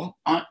what?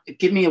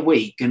 Give me a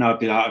week and I'd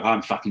be like,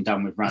 I'm fucking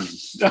done with running.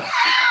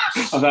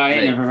 I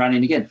ain't never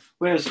running again.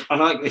 Whereas I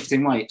like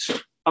lifting weights.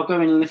 I'll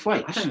go in and lift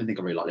weights. I don't even think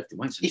I really like lifting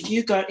weights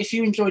anymore. If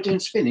you enjoy doing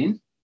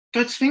spinning,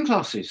 go to spin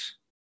classes.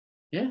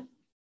 Yeah.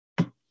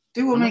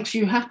 Do what makes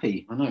you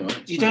happy. I know,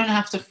 right? You don't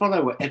have to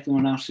follow what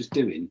everyone else is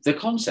doing. The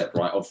concept,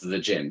 right, of the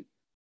gym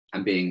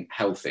and being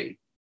healthy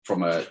from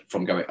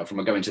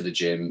going to the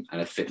gym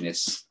and a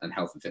fitness and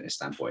health and fitness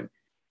standpoint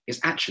is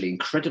actually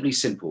incredibly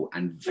simple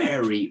and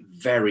very,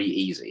 very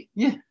easy.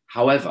 Yeah.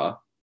 However,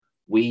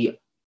 we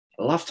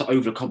love to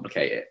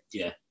overcomplicate it.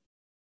 Yeah.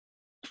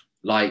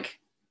 Like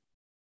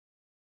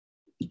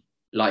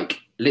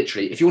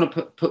literally, if you want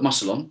to put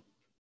muscle on,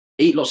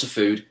 eat lots of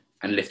food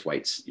and lift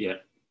weights. Yeah.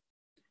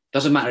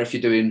 Doesn't matter if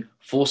you're doing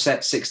 4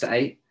 sets, 6 to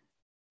 8,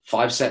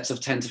 5 sets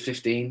of 10 to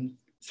 15,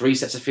 3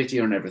 sets of 50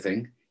 and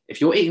everything. If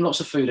you're eating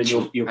lots of food and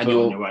you're on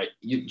your weight.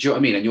 Do you know what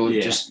I mean? And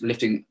you're just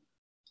lifting,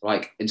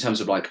 like, in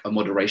terms of like a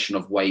moderation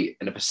of weight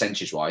and a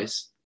percentage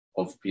wise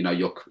of, you know,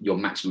 your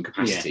maximum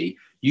capacity,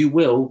 you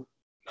will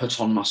put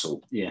on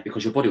muscle. Yeah.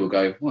 Because your body will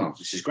go, well,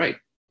 this is great.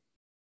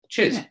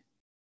 Cheers. Yeah.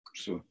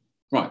 Sure.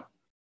 Right.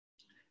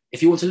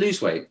 If you want to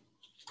lose weight,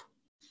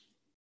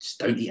 just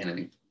don't eat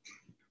anything.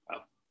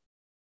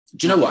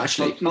 Do you know what,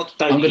 actually?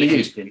 I'm going to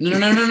use... No.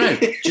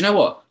 Do you know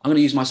what? I'm going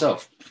to use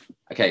myself.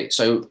 Okay,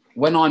 so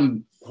when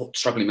I'm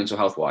struggling mental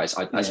health-wise,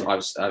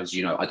 as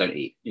you know, I don't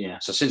eat. Yeah.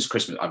 So since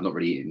Christmas, I've not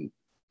really eaten.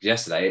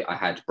 Yesterday, I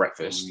had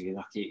breakfast. You're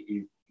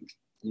lucky.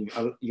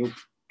 You're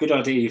good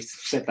idea you've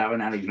said that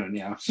when Ali's not in the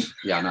house.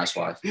 Yeah, no, that's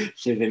why.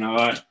 She's been all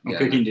right. I'm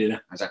cooking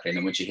dinner. Exactly. And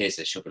then when she hears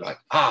this, she'll be like,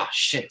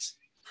 shit.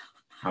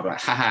 I'll be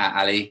like, haha,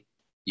 Ali,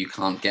 you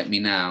can't get me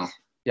now.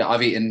 Yeah,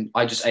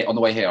 I just ate, on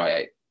the way here, I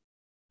ate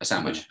a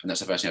sandwich, and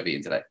that's the first thing I've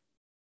eaten today.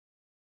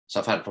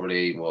 So I've had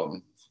probably,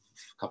 a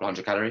couple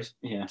hundred calories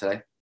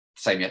today.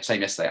 Same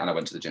yesterday, and I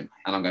went to the gym,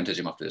 and I'm going to the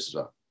gym after this as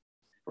well,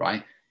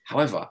 right?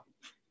 However,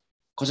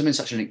 because I'm in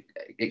such an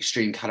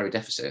extreme calorie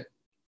deficit,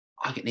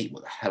 I can eat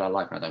what the hell I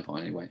like and I don't put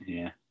on any weight.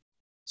 Yeah.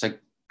 So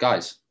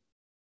guys,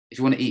 if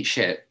you want to eat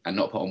shit and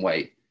not put on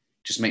weight,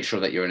 just make sure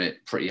that you're in a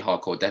pretty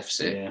hardcore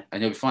deficit,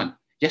 and you'll be fine.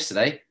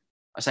 Yesterday,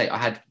 I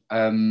had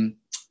a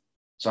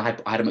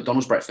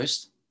McDonald's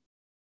breakfast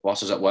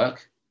whilst I was at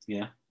work.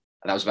 Yeah.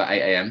 And that was about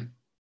 8 a.m.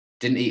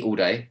 Didn't eat all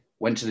day.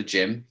 Went to the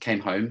gym, came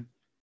home,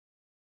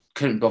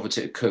 couldn't bother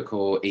to cook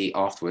or eat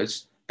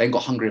afterwards. Then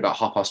got hungry about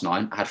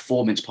 9:30. I had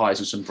 4 mince pies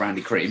and some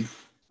brandy cream.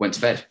 Went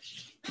to bed.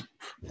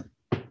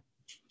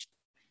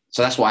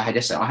 So that's what I had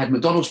yesterday. I had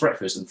McDonald's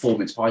breakfast and 4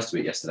 mince pies to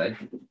eat yesterday.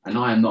 And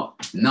I am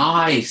not.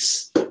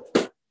 Nice.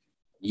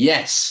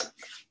 Yes.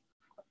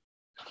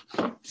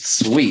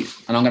 Sweet.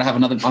 And I'm going to have a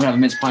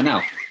mince pie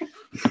now.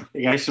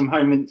 You go, some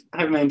homemade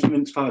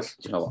mince pies.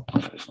 Do you know what? I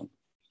like this one.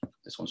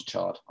 This one's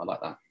charred. I like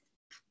that.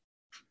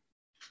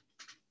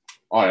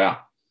 Oh, yeah.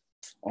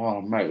 Oh,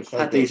 mate. I've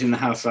had these in the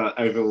house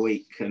over a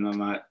week, and I'm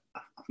like,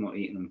 I've not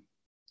eaten them.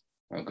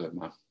 Oh, good,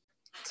 man.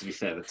 To be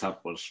fair, the tub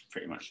was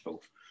pretty much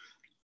full.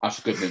 That's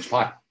a good mince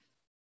pie.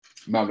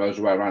 Mum knows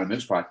the way around a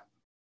mince pie.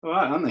 All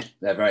right, aren't they?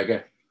 They're very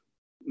good.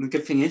 And the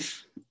good thing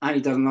is,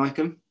 Annie doesn't like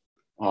them.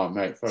 Oh,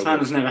 mate.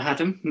 Santa's never had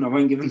them, and I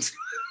won't give them to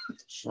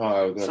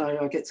So good. So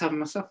I get to have them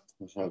myself.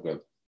 So good.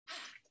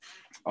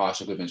 Oh,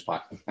 that's a good mince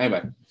pie.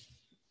 Anyway,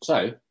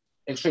 so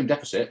extreme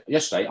deficit.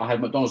 Yesterday, I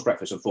had McDonald's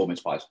breakfast and 4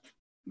 mince pies.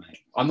 Mate.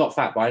 I'm not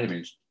fat by any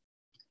means.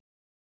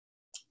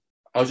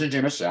 I was in the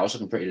gym yesterday. I was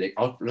looking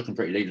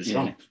pretty lean and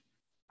strong. Yeah.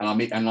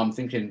 And I'm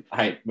thinking,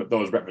 hey,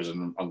 McDonald's breakfast,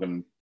 and I'm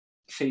going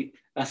to see.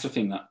 That's the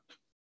thing that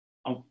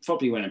I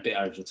probably went a bit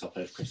over the top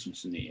over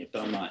Christmas and New Year,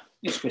 but I'm like,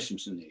 it's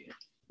Christmas and New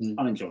Year.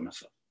 I'll enjoy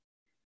myself.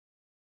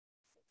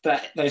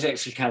 But those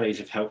extra calories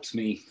have helped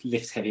me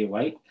lift heavier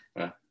weight.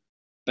 Yeah.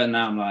 But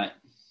now I'm like,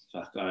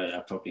 fuck,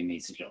 I probably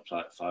need to drop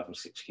like 5 or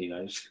 6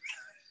 kilos.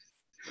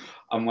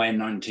 I'm weighing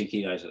 92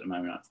 kilos at the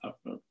moment.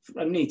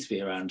 I need to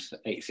be around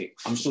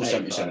 86. I'm still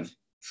 77.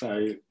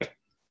 So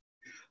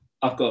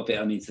I've got a bit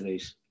I need to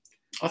lose.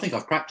 I think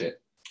I've cracked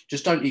it.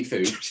 Just don't eat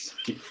food.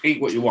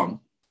 Eat what you want.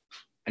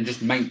 And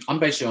just I'm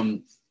basically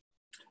on...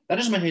 That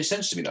doesn't make any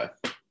sense to me, though.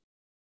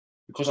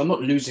 Because I'm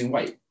not losing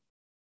weight.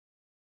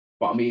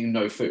 But I'm eating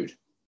no food.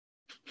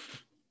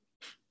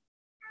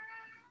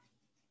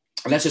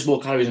 Unless there's more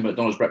calories in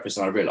McDonald's breakfast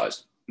than I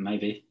realised.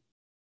 Maybe.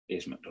 It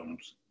is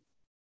McDonald's.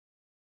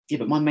 Yeah,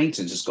 but my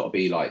maintenance has got to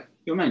be like...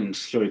 Your maintenance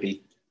should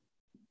be...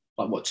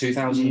 Like what,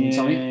 2,000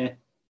 something?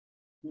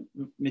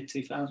 mid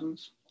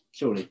 2000s,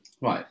 surely.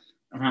 Right.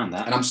 Around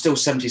that. And I'm still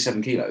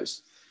 77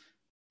 kilos.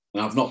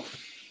 And I've not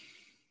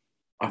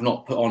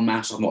put on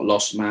mass. I've not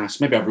lost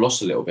mass. Maybe I've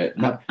lost a little bit.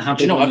 How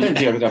do you know? I don't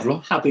think I've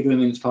lost. How big are the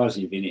mince pies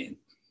you've been eating?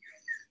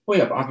 Well,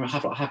 yeah, but I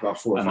have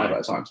about 4 or 5 at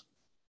a time.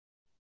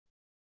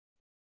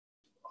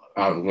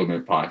 Out of a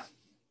mince pie.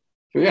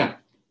 But yeah,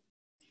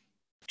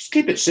 just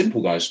keep it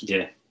simple, guys.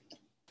 Yeah.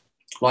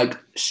 Like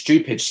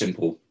stupid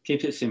simple.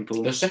 Keep it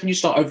simple. The second you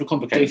start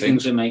overcomplicating do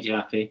things that make you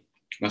happy.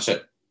 That's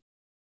it.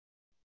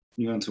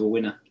 You're on to a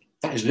winner.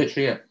 That is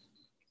literally it.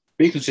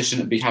 Be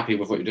consistent and be happy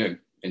with what you're doing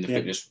in the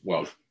fitness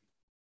world.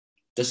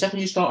 The second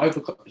you start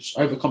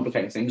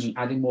overcomplicating things and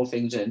adding more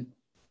things in,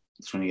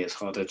 that's when it gets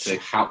harder to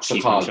House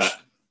of Cards.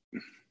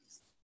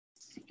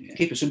 Yeah.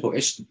 Keep it simple. I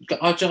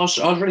was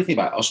really thinking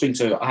about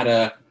it. I had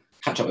a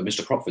catch up with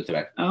Mr. Crockford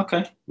today. Oh,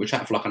 okay. We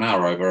chatted for like an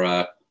hour over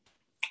I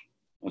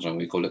don't know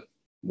what you call it,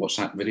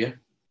 WhatsApp video.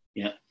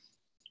 Yeah.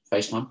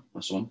 FaceTime,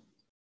 that's the one.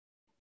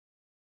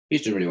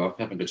 He's doing really well,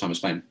 having a good time in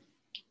Spain.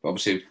 But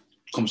obviously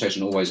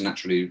conversation always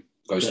naturally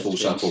goes full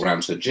circle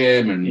around to the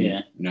gym and you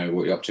know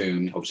what you're up to,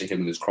 and obviously him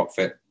with his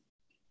CrockFit,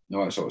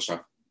 all that sort of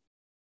stuff.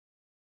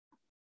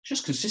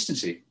 Just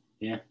consistency.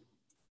 Yeah.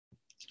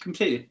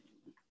 Completely.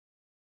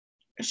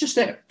 It's just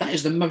there. That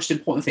is the most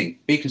important thing.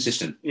 Be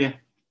consistent. Yeah.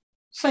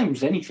 Same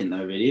as anything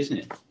though, really, isn't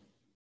it?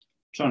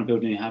 Trying to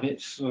build new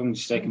habits, as long as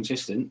you stay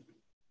consistent.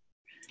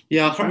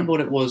 Yeah, I can't remember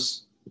what it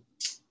was.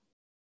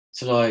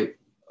 So like,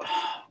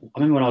 I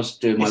remember when I was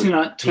doing Isn't it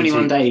like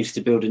 21 days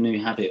to build a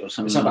new habit or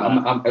something?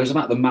 It was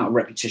about the amount of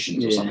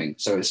repetitions or something.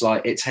 So it's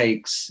like it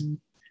takes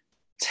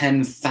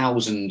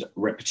 10,000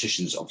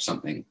 repetitions of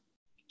something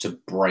to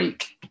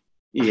break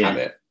a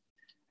habit,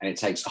 and it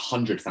takes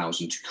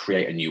 100,000 to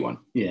create a new one.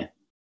 Yeah.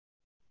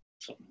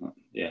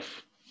 Yeah.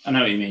 I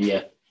know what you mean.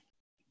 Yeah.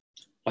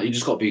 Like you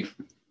just got to be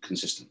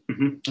consistent.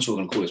 Mm-hmm. That's what we're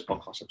going to call this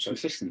podcast episode.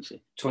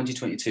 Consistency.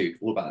 2022,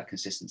 all about that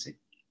consistency.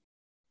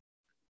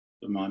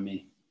 Remind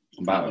me.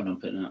 About it. I'm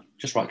putting up.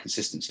 Just write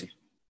consistency.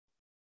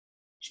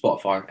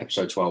 Spotify,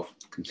 episode 12,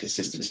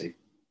 consistency.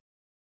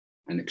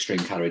 And extreme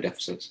calorie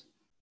deficits.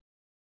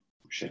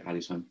 Oh, shit,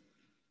 Ali's home.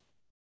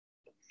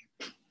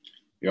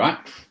 You all right?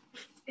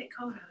 It's a bit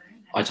cold out there,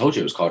 isn't it? I told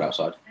you it was cold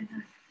outside. I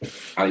know.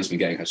 Ali's been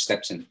getting her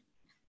steps in.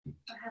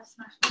 I have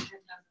smashed my 10,000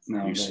 steps.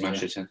 No, you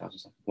smashed your 10,000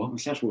 steps. What? We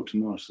just walked to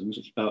Morrison's.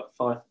 It's about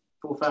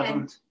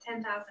 4,000.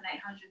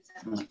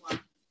 10,871.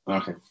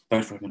 Okay.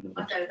 Don't throw I'll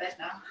go to bed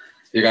now.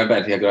 You go to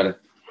bed? Yeah, go ahead.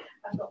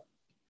 I've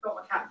got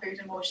my cat food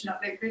and washing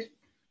up liquid.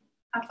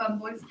 Have fun,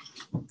 boys.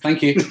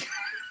 Thank you.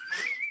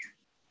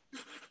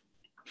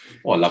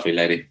 What a lovely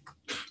lady.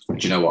 Do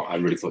you know what? I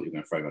really thought you were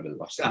going to throw me under the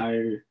bus.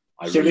 I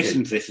still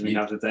listen to this in the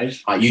other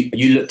days.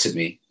 You looked at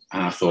me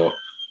and I thought,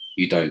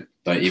 you don't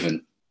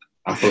even.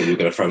 I thought you were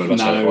going to throw me under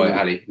the bus. No. Boy,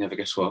 Ali, never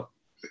guess what?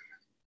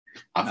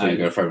 I thought you were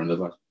going to throw me under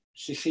the bus.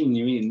 She's seen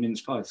you eating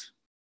mince pies.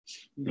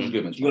 It was a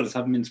good mince pie. You got to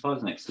have mince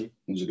pies next to you.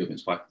 It was a good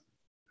mince pie.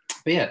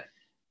 But yeah,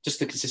 just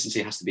the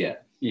consistency has to be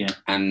it. Yeah.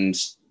 And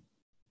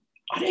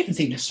I don't even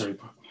think necessarily.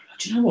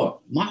 Do you know what?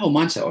 My whole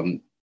mindset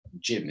on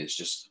gym is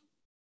just,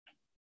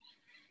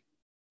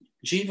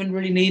 do you even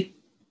really need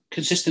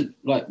consistent,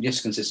 like,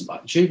 yes, consistent,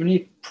 but do you even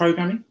need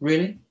programming,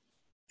 really?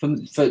 For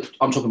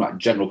I'm talking about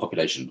general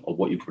population, or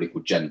what you probably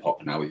call Gen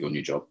Pop now with your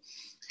new job.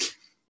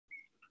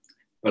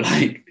 But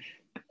like, do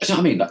you know what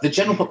I mean? Like the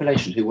general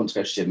population who wants to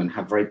go to gym and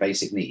have very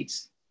basic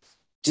needs,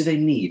 do they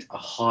need a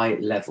high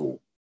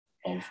level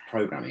of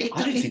programming?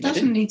 It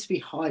doesn't need to be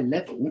high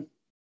level.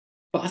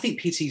 But I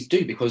think PTs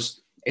do,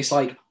 because it's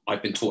like,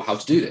 I've been taught how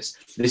to do this.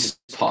 This is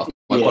part of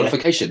my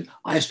qualification.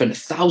 I have spent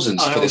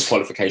thousands for this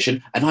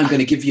qualification, and I'm going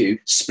to give you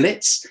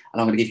splits, and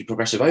I'm going to give you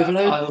progressive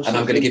overload, and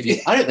I'm going to give you...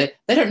 They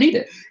don't need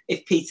it.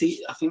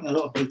 I think a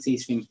lot of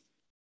PTs think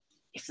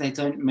if they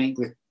don't make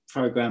the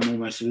program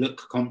almost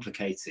look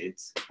complicated,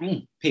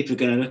 people are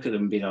going to look at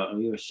them and be like, oh,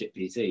 you're a shit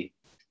PT.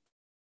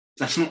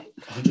 That's not...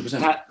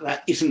 100%.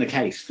 That isn't the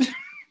case.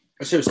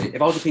 Seriously,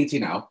 if I was a PT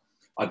now,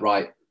 I'd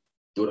write,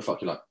 do what the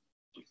fuck you like.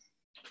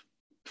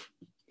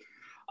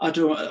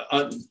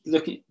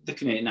 Looking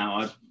at it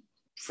now, I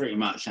pretty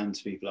much hand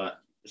to people like,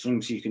 as long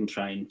as you can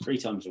train 3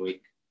 times a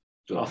week,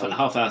 half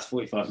hour to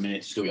 45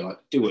 minutes, do what you like.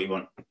 Do what you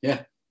want.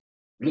 Yeah,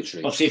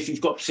 literally. Obviously, if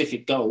you've got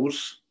specific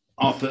goals,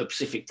 I'll put a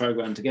specific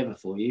program together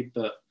for you.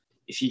 But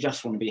if you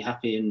just want to be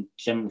happy in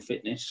general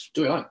fitness,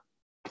 do what you like.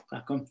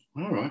 Crack on.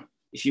 All right.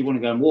 If you want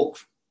to go and walk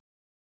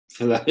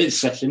for those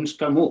sessions,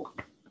 go and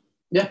walk.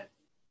 Yeah.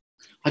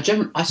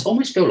 I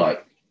almost feel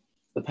like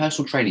the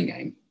personal training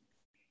game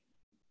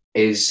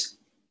is,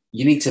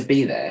 you need to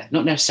be there,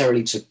 not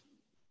necessarily to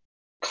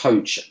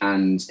coach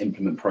and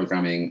implement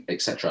programming,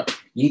 etc.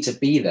 You need to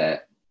be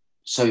there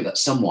so that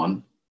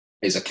someone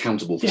is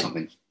accountable for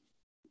something.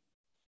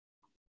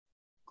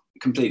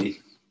 Completely.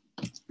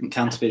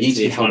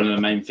 Accountability is one of the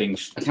main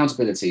things.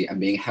 Accountability and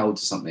being held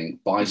to something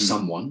by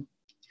someone.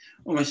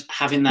 Almost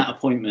having that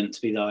appointment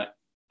to be like,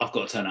 I've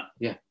got to turn up.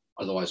 Yeah.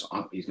 Otherwise,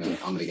 I'm going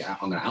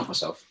to out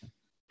myself.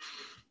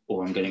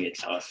 Or I'm going to get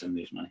charged and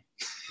lose money.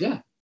 Yeah.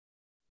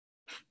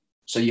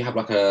 So you have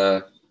like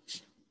a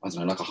I don't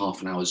know, like a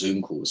half an hour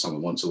Zoom call with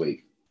someone once a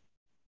week.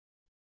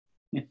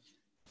 Yeah.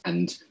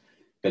 And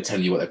they're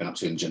telling you what they've been up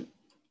to in the gym.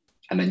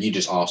 And then you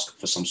just ask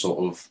for some sort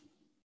of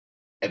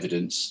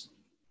evidence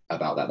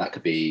about that. That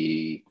could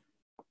be,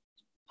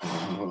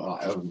 I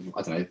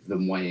don't know,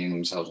 them weighing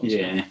themselves on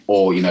stuff.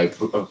 Or, you know,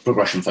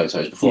 progression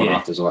photos before and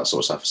afters, all that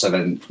sort of stuff. So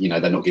then, you know,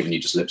 they're not giving you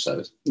just lip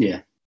service.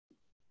 Yeah.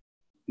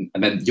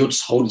 And then you're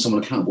just holding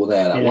someone accountable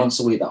there, that once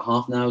a week, that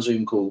half an hour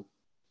Zoom call.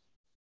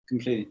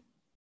 Completely.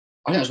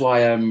 I think that's why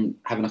having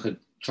like a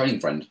training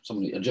friend,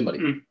 a gym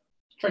buddy,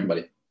 training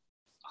buddy.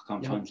 I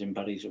can't find gym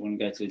buddies that want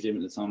to go to the gym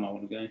at the time I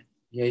want to go.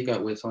 Yeah, you go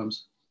at weird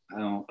times.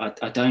 Oh,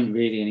 I don't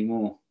really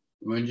anymore.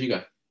 When do you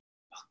go?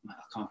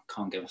 I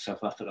can't get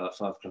myself up at like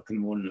 5 o'clock in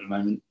the morning at the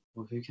moment.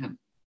 Well, who can?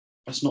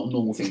 That's not a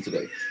normal thing to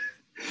do.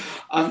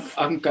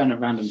 I'm going at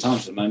random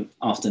times at the moment,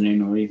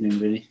 afternoon or evening,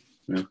 really.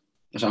 Yeah.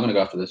 So I'm going to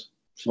go after this.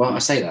 Well, I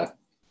say that.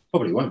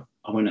 Probably won't.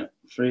 I went at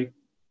 3.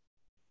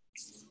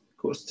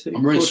 2:45.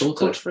 I'm really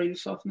sore. 3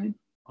 this afternoon.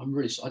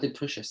 I did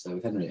push yesterday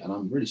with Henry, and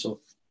I'm really sore.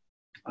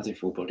 I do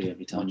full body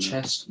every time. My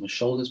chest, my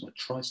shoulders, my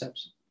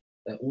triceps,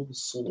 they're all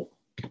sore.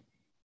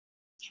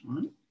 That's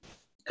right.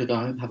 Could go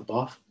home, have a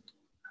bath.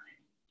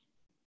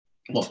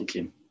 Go to the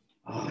gym.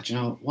 Do you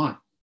know why?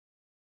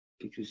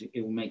 Because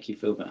it will make you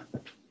feel better.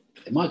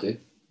 It might do.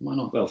 It might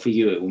not. Well, for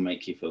you, it will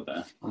make you feel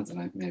better. I don't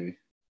know.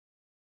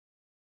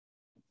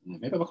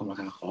 Maybe I'll become like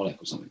an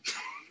alcoholic or something.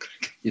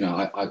 You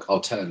know, I'll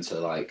turn to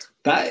like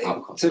that.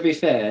 Alcohol. To be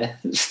fair,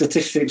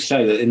 statistics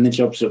show that in the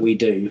jobs that we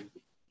do,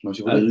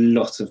 a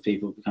lot of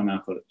people become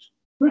alcoholics.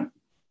 Yeah.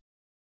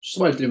 It's just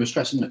a way of dealing with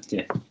stress, isn't it?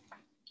 Yeah.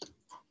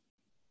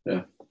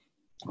 Yeah.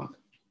 Fuck.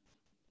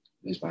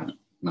 It's bad.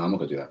 No, I'm not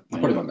going to do that.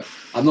 I'm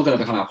not going to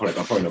become an alcoholic.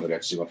 I'm probably not going to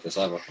go to gym after this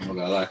either. I'm not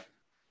going to lie.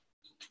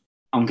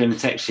 I'm going to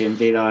text you and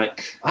be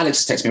like...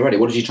 Alex texted me already.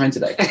 What did you train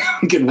today?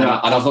 and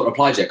I've not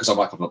replied yet because I'm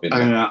like, I've not been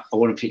there. I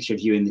want a picture of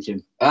you in the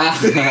gym.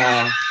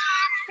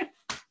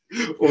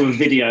 Or a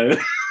video.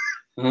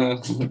 Yeah,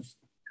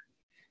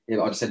 but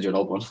I'll just send you an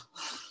old one.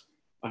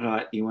 I'm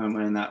like, you weren't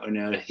wearing that one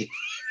early.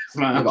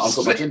 Yeah, but I've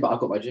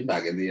got my gym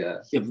bag in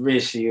the... Yeah,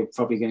 really, you're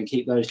probably going to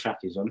keep those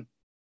trackers on.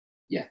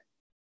 Yeah.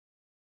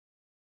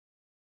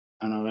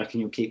 And I reckon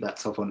you'll keep that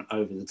top on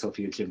over the top of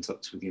your gym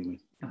top to begin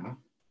with. Yeah,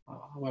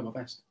 I'll wear my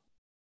vest.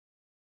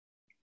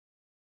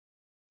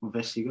 What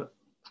vest you got?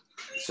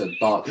 It's a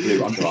dark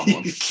blue Under Armour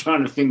one.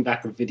 Trying to think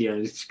back of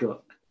videos it's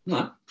got.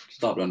 No, it's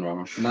dark blue Under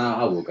Armour. No,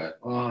 I will go.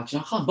 I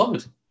can't bother.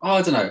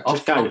 I don't know. I'll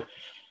go.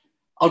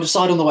 I'll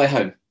decide on the way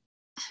home.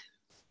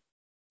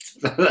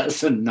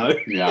 That's a no.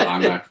 Yeah, I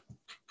know.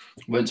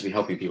 We're meant to be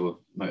helping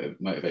people,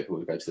 motivate people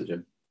to go to the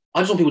gym.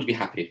 I just want people to be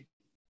happy.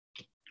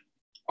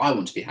 I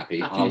want to be happy.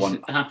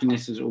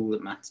 Happiness is all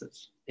that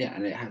matters. Yeah,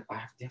 and you have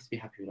to be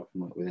happy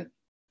from within.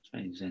 It's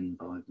very Zen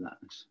vibe, that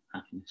is.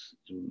 Happiness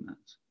is all that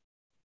matters.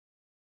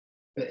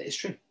 But it's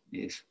true. It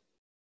is.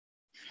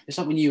 It's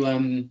like when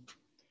you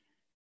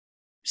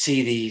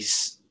see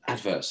these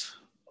adverts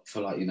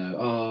for like, I don't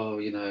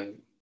know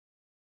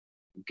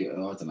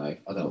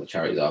what the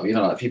charities are, but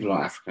like people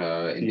like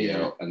Africa,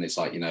 India, and it's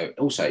like,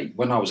 also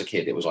when I was a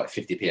kid, it was like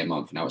 50p a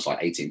month, now it's like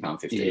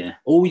 £18.50. Yeah.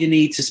 All you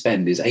need to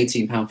spend is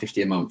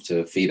 £18.50 a month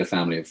to feed a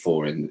family of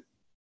 4 in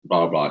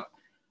blah, blah, blah.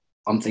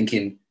 I'm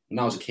thinking, when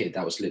I was a kid,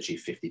 that was literally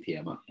 50p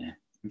a month. Yeah.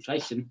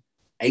 Inflation.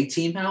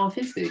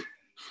 £18.50.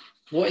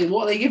 What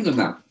are they giving them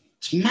now?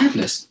 It's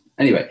madness.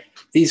 Anyway,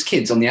 these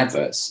kids on the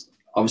adverts,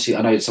 obviously,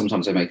 I know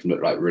sometimes they make them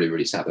look like really,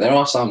 really sad, but there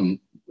are some,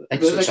 they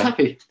look so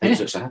happy. They just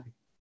look so happy.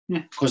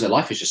 Yeah. Because their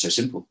life is just so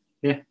simple.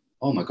 Yeah.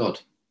 Oh my God.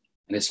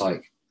 And it's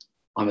like,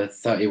 I'm a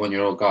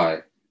 31-year-old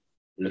guy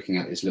looking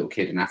at this little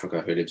kid in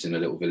Africa who lives in a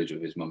little village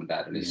with his mum and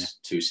dad and his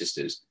 2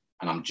 sisters.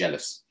 And I'm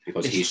jealous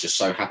because he's just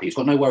so happy. He's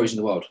got no worries in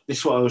the world. This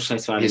is what I always say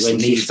to Ali when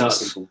she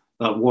starts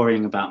like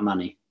worrying about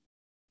money.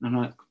 I'm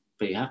like,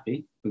 be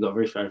happy. We've got a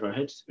roof over our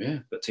heads. Yeah.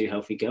 We've got 2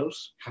 healthy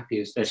girls.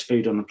 Happy as there's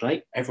food on the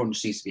plate. Everyone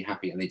just needs to be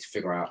happy and need to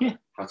figure out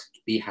how to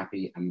be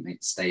happy and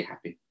stay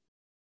happy.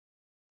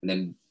 And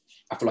then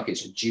I feel like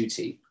it's a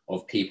duty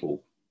of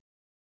people.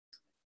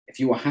 If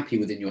you are happy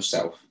within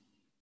yourself,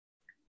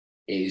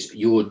 it is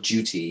your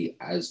duty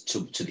as to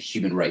the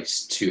human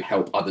race to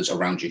help others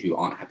around you who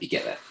aren't happy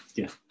get there.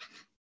 Yeah.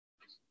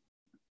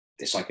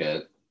 It's like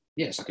a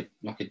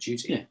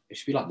duty. Yeah. It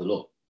should be like the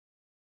law.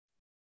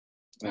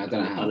 I mean, I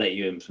don't know how. I'll let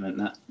you implement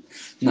that.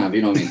 No, but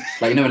you know what I mean?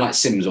 Like, in like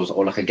Sims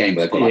or like a game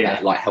where they've got like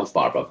that like health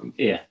bar above them.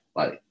 Yeah.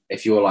 Like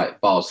if your like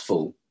bar's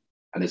full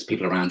and there's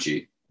people around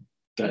you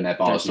and their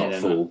bar's not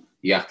full,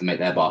 you have to make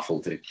their bar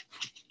full too.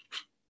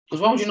 Because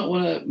why would you not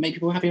want to make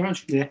people happy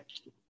around you? Yeah.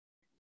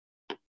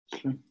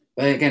 Sure.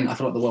 But again, I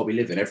feel like the world we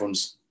live in,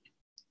 everyone's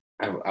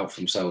out for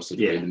themselves to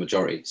the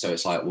majority. So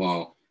it's like,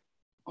 well,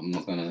 I'm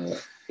not going to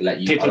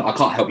let you... I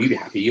can't help you be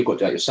happy. You've got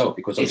to do it yourself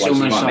because otherwise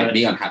you might make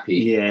me unhappy.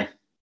 Yeah.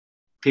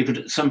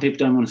 Some people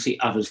don't want to see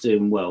others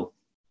doing well.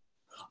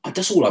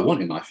 That's all I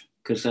want in life.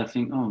 Because I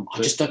think,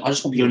 I just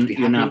want people to be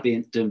happy. You're now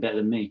doing better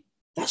than me.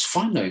 That's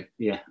fine though.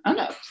 Yeah. I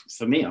know.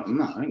 For me, I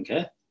don't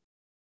care.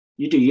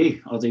 You do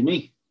you. I'll do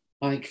me.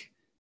 Like,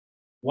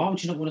 why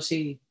would you not want to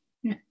see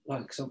Yeah.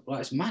 Like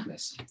it's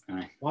madness.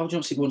 Aye. Why would you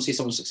want to see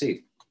someone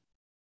succeed?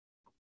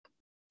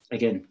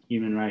 Again,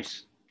 human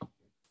race.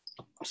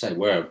 I say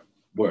we're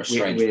a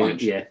strange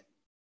bunch. Yeah.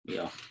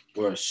 Yeah.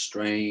 We're a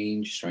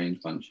strange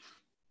bunch.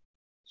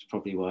 It's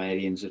probably why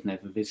aliens have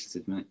never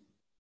visited, mate.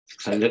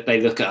 So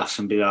they look at us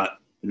and be like,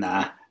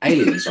 nah.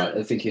 Aliens, right?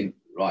 They're thinking,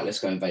 right, let's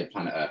go invade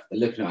planet Earth. They're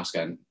looking at us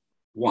going,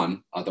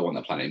 one, I don't want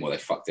that planet anymore. They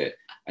fucked it.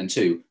 And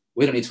two,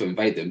 we don't need to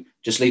invade them.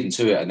 Just leave them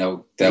to it, and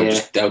they'll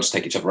just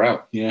take each other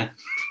out. Yeah.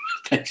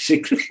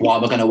 Basically. Why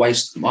am I going to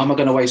waste my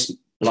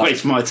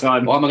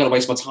time? Why am I going to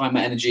waste my time,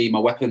 my energy, my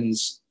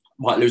weapons?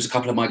 Might lose a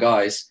couple of my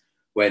guys.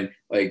 When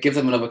give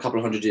them another couple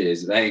of 100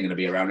 years, they ain't going to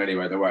be around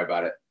anyway. Don't worry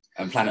about it.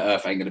 And planet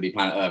Earth ain't going to be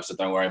planet Earth, so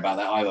don't worry about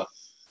that either.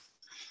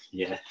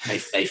 Yeah,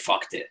 they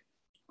fucked it,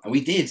 and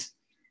we did.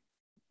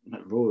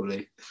 Like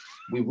royally.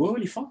 We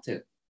royally fucked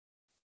it.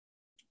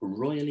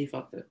 Royally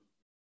fucked it.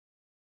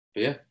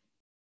 But yeah,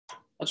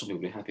 I just want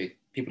people to be happy.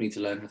 People need to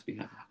learn how to be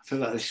happy. I feel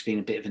like this has been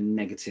a bit of a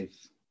negative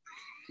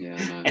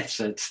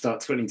episode to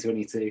start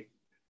 2022.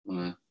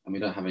 And we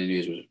don't have any New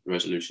Year's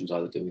resolutions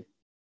either, do we?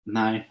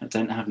 No, I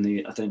don't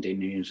do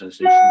New Year's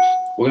resolutions.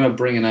 We're going to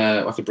bring in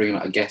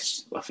a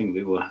guest. I think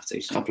we will have to.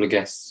 A couple of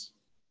guests.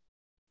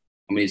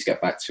 And we need to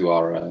get back to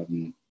our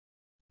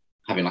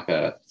having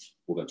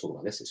we're going to talk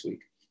about this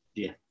week.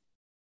 Yeah.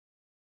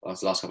 The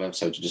last couple of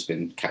episodes have just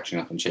been catching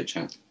up and chit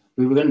chat.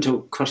 We were going to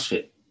talk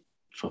CrossFit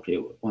properly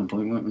at one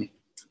point, weren't we?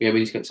 Yeah, we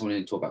need to get someone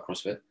in to talk about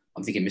CrossFit.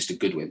 I'm thinking Mr.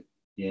 Goodwin.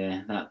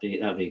 Yeah, that'd be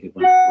a good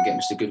one. We'll get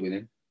Mr. Goodwin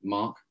in.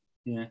 Mark.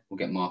 Yeah. We'll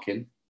get Mark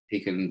in. He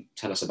can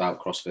tell us about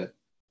CrossFit.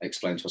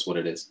 Explain to us what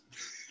it is.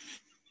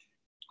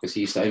 Because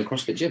he used to own a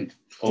CrossFit gym.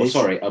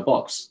 A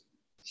box.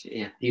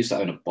 Yeah. He used to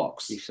own a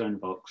box. He used to own a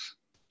box.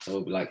 So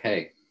we'll be like,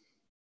 hey,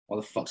 why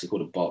the fuck's it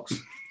called a box?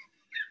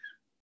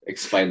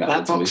 Explain that.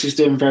 That box is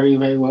doing very,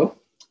 very well.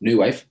 New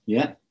Wave.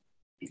 Yeah.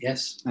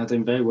 Yes. They're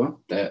doing very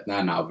well. They're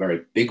now a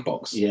very big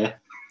box. Yeah.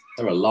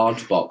 They're a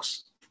large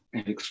box.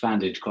 They've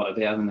expanded quite a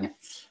bit, haven't they?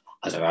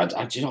 I don't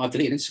know. I've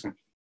deleted Instagram.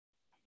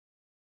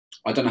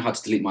 I don't know how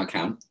to delete my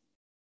account.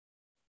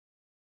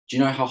 Do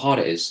you know how hard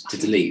it is to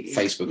delete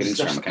Facebook and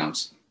Instagram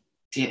accounts?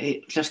 Yeah,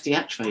 it just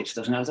deactivates,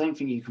 doesn't it? I don't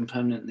think you can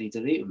permanently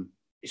delete them.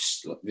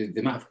 It's like the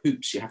amount of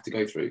hoops you have to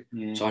go through.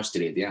 Yeah. So I just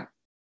deleted the app.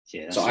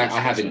 Yeah. So I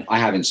have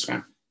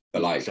Instagram,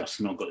 but like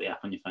just not got the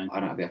app on your phone. I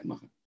don't have the app on my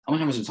phone. I'm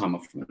having some time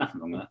off from it.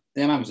 Nothing wrong with that.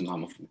 Yeah, I'm having some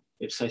time off from it.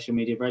 If social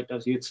media break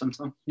does you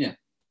sometime. Yeah.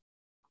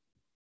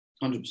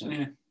 100%.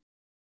 Yeah.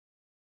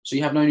 So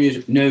you have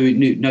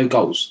no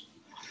goals.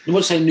 You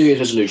want to say New Year's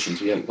resolutions?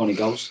 You haven't got any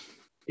goals?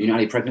 Are you not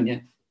any pregnant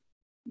yet?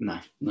 No.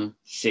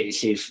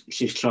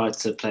 She's tried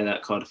to play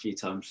that card a few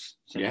times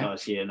since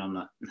last year, and I'm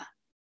like, nah.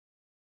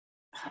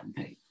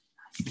 Mate.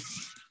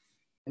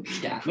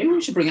 Maybe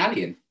we should bring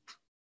Ali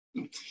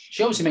in.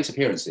 She obviously makes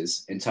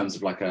appearances in terms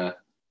of like a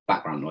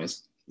background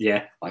noise.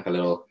 Yeah. Like a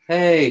little,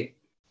 hey.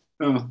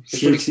 Oh,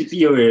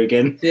 you're here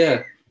again.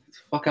 Yeah.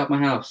 Fuck out my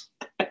house.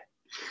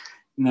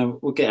 No,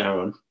 we'll get her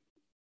on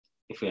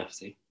if we have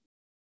to.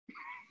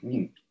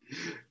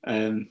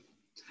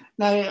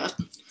 No,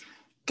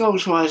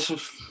 goals-wise,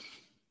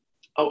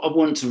 I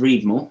want to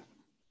read more.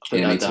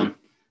 Me too.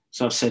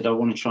 So I've said I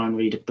want to try and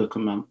read a book a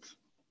month.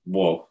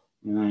 Whoa.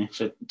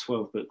 So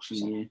 12 books in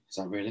a year. Is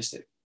that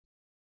realistic?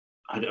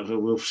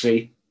 We'll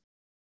see.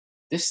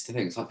 This is the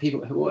thing. It's like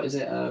people, what is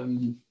it?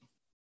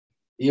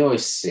 You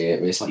always see it,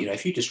 but it's like,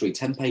 if you just read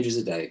 10 pages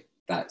a day,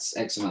 that's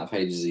X amount of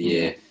pages a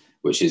year,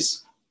 which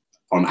is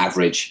on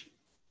average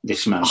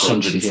this amount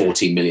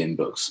 140 million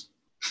books.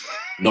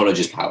 Knowledge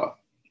is power.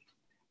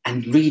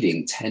 And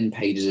reading 10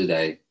 pages a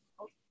day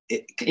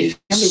is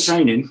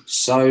training.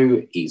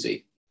 So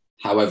easy.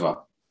 However,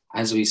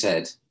 as I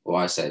said,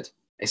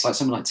 it's like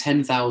something like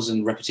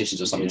 10,000 repetitions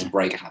or something to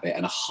break a habit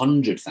and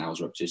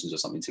 100,000 repetitions or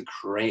something to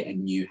create a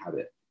new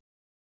habit.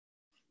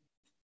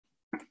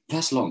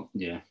 That's long.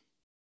 Yeah.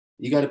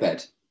 You go to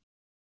bed.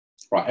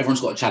 Right,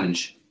 everyone's got a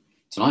challenge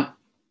tonight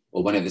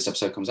or whenever this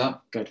episode comes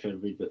out. Go to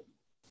bed, read a book.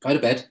 Go to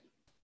bed,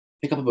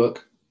 pick up a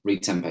book,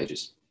 read 10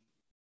 pages.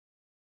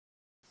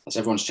 That's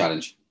everyone's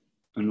challenge.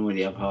 Annoy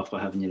the other half by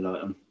having your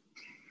light on.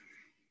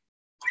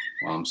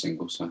 Well, I'm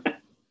single, so.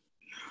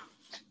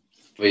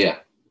 But yeah,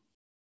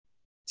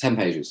 10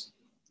 pages.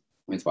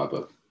 I need to buy a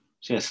book.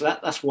 So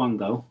that's one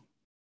goal.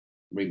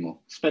 Read more.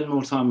 Spend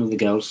more time with the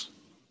girls.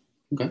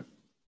 Okay.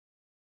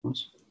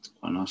 Nice. It's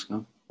quite a nice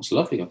goal. That's a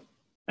lovely goal.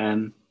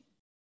 And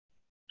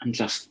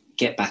just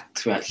get back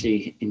to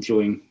actually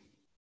enjoying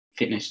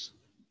fitness,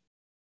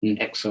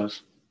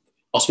 exercise.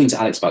 I was speaking to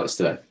Alex about this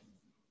today.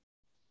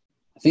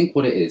 I think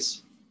what it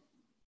is,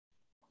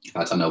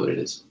 I don't know what it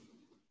is.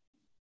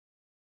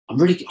 I'm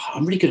really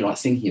good at like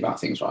thinking about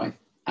things, right?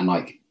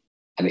 And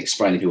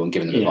explaining to people and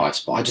giving them advice,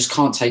 but I just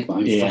can't take my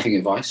own fucking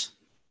advice.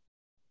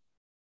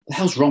 What the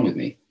hell's wrong with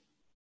me?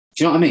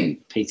 Do you know what I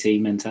mean?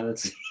 PT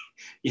mentality.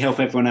 You help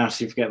everyone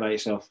else, you forget about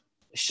yourself.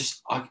 It's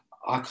just, I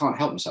can't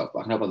help myself, but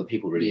I can help other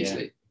people really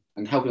easily.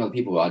 And helping other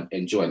people I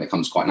enjoy, and it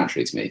comes quite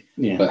naturally to me.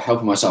 Yeah. But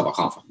helping myself, I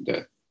can't fucking do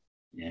it.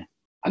 Yeah.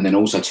 And then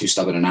also too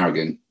stubborn and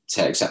arrogant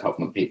to accept help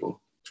from other people.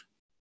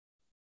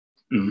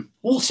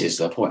 What is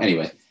the point?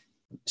 Anyway,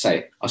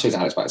 I was talking to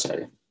Alex about this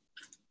earlier.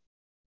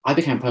 I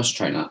became a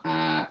personal trainer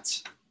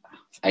at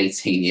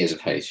 18 years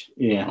of age.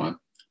 Yeah. Right?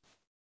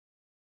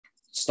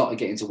 Started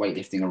getting into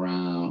weightlifting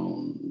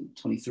around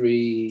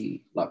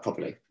 23, like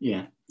properly.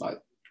 Yeah. Like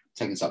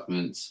taking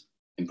supplements,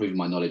 improving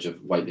my knowledge of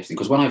weightlifting.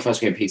 Because when I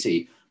first became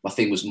PT, my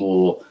thing was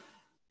more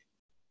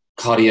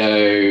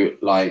cardio,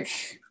 like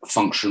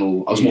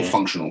functional. I was more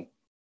functional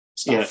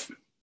stuff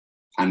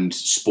and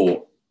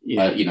sport.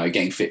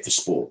 Getting fit for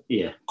sport.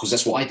 Yeah. Because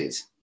that's what I did.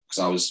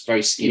 Because I was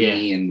very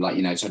skinny and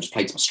so I just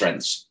played to my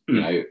strengths.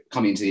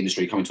 Coming into the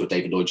industry, coming to a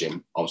David Lloyd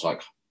gym, I was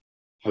like,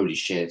 holy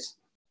shit.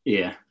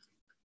 Yeah.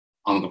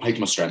 I'm going to play to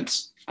my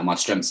strengths. And my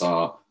strengths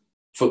are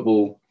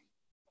football,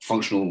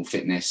 functional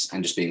fitness,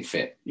 and just being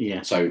fit.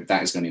 Yeah. So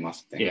that is going to be my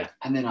thing. Yeah.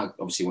 And then I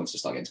obviously wanted to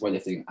start getting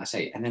into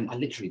weightlifting. And then I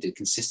literally did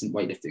consistent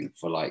weightlifting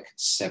for like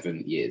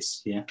 7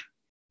 years. Yeah.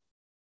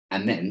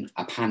 And then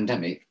a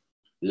pandemic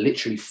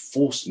literally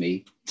forced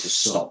me to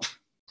stop.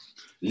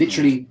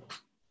 Literally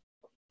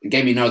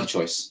gave me no other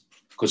choice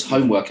because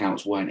home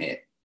workouts weren't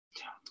it.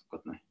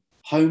 God, no.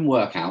 Home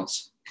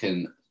workouts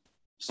can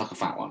suck a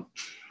fat one.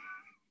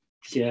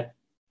 Yeah.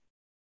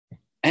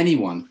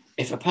 Anyone,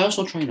 if a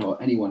personal trainer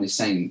or anyone is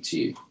saying to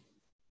you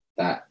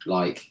that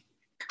like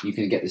you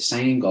can get the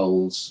same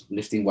goals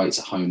lifting weights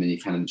at home than you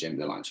can in the gym,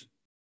 they're lying to you.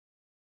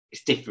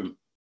 It's different.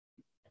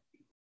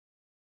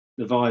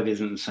 The vibe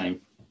isn't the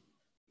same.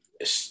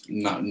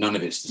 None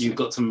of it's the same. You've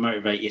got to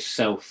motivate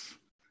yourself.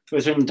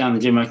 Whereas when you're down the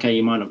gym, okay,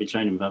 you might not be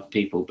training with other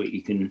people, but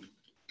you can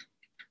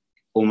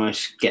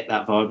almost get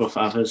that vibe off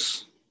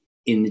others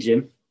in the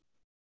gym.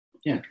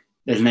 Yeah.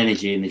 There's an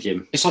energy in the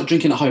gym. It's like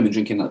drinking at home and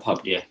drinking at the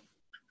pub. Yeah.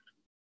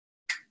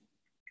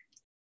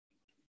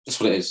 That's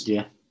what it is.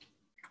 Yeah.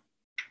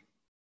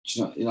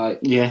 You're like...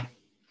 Yeah.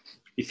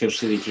 You feel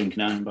silly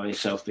drinking at home by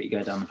yourself, but you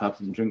go down the pub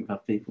and drink with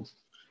other people.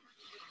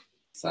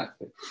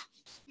 Exactly.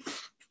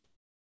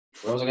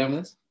 Where was I going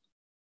with this?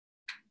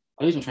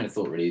 I lose my train of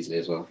thought really easily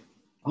as well.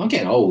 I'm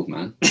getting old,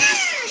 man.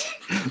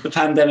 The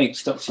pandemic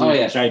stopped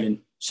you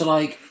training. So,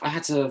 like, I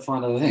had to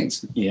find other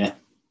things. Yeah.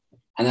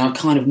 And then I've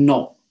kind of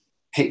not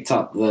picked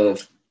up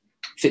the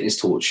fitness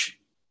torch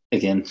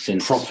again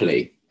since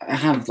properly. I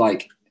have,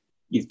 like...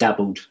 You've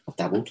dabbled. I've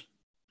dabbled.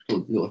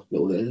 Little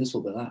bit of this,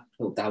 little bit of that.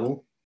 Little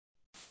dabble.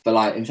 But,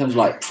 like, in terms of,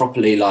 like,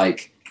 properly,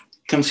 like...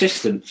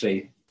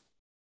 Consistency.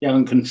 You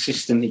haven't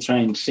consistently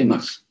trained since.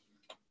 No.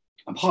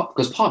 And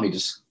because part of me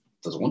just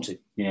doesn't want to.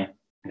 Yeah.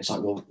 And it's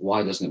like, well,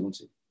 why doesn't it want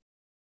to?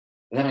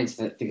 But then I need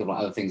to think of like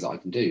other things that I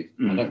can do.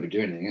 I don't really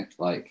do anything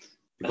like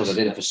because I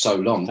did it for so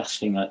long. That's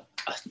the thing.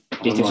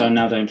 Because I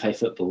now don't play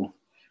football.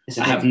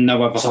 I have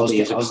no other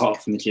hobbies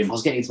apart from the gym. I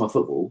was getting into my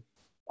football.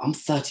 I'm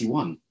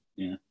 31.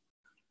 Yeah.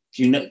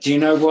 Do you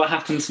know what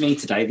happened to me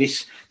today?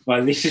 This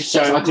is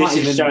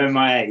showing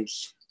my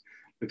age.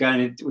 We're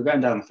going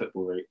down the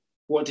football route.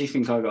 What do you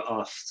think I got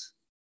asked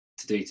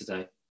to do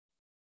today?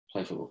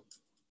 Play football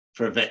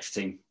for a vets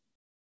team.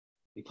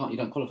 You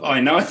don't qualify. I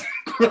know I don't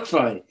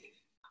qualify.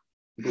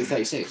 You got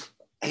 36.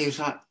 He was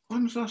like,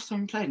 when was the last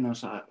time you played? And I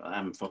was like, I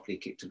haven't properly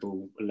kicked a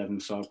ball 11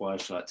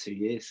 sidewise for like 2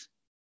 years.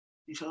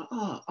 He's like,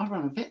 oh, I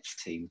run a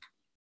vets team.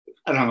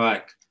 And I'm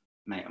like,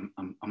 mate,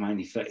 I'm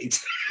only 32.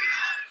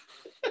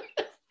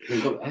 I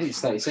think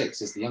it's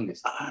 36 is the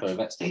youngest for a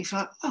vets team. He's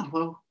like, oh,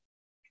 well.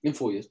 In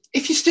 4 years.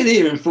 If you're still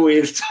here in 4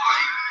 years'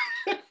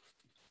 time.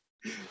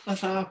 I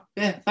was like, oh,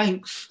 yeah,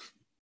 thanks.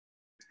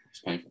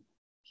 It's painful.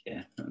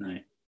 Yeah, I know.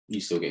 You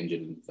still get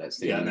injured in vets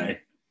team. Yeah, I know.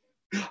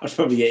 I'd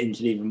probably get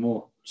injured even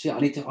more. See, I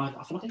feel like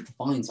I need to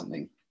find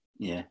something.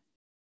 Yeah.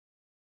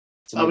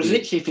 I was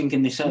literally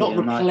thinking this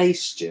earlier. Not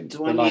replace gym.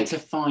 Do I need to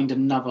find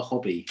another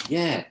hobby?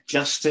 Yeah.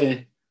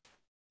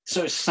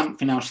 So it's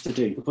something else to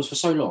do. Because for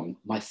so long,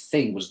 my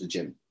thing was the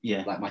gym.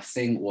 Yeah. Like my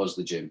thing was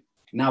the gym.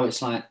 Now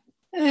it's like,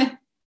 I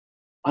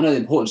know the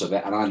importance of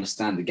it and I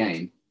understand the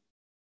game,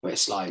 but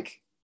it's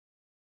like,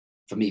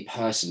 for me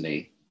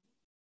personally,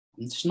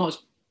 I'm just not as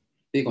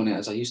big on it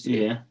as I used to be.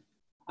 Yeah.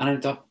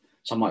 So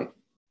I'm like,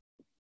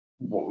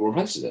 what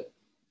replaces it?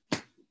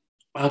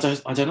 I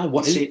don't know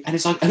what is it, and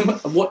it's like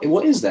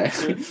what is there?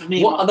 For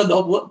me,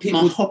 what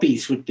people? My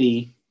hobbies would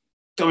be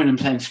going and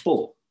playing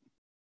sport.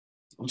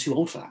 I'm too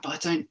old for that.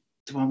 But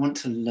do I want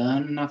to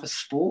learn another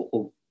sport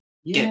or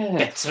get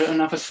better at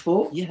another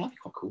sport? Yeah, that'd be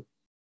quite cool.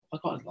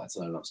 I'd quite like to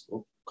learn another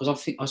sport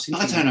because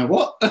I don't know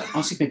what.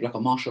 I see maybe like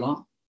a martial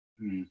art.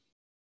 And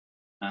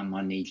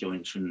my knee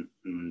joints wouldn't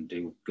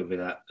do good with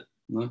that.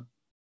 No,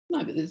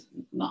 but I'm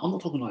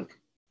not talking like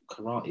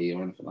karate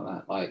or anything like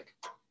that. Like,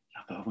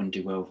 but I wouldn't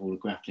do well with all the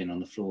grappling on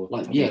the floor.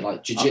 Like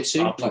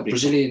jiu-jitsu, like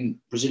Brazilian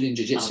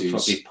jiu-jitsu. I'd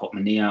probably pop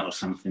my knee out or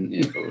something.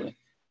 Yeah, probably.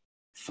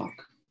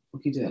 Fuck.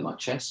 What can you do? Like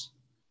chess?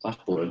 That's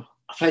boring.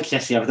 I played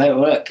chess the other day at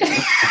work.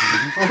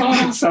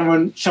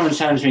 Someone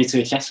challenged me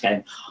to a chess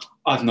game.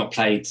 I've not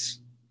played.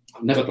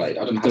 I've never played.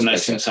 I don't know how to play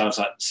since I was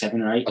like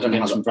 7 or 8. I don't know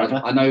how to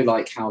brother. I know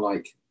like how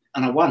like.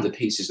 And I won. The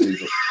pieces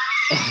move.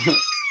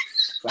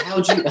 But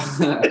how do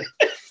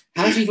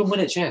you even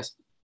win at chess?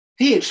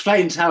 He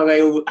explains how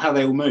they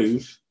all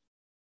move,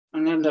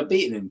 and I ended up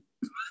beating him.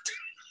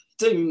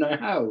 don't even know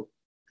how.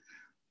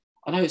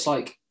 I know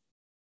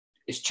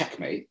it's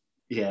checkmate.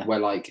 Yeah. Where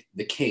like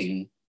the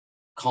king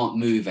can't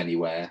move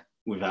anywhere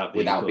without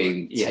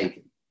being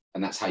taken,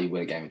 and that's how you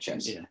win a game of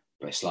chess. Yeah.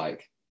 But it's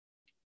like,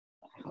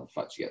 how the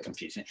fuck do you get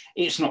confusing?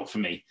 It's not for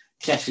me.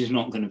 Chess is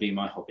not going to be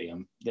my hobby.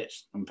 I'm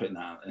putting that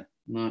out there.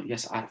 No,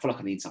 yes, I feel like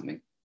I need something.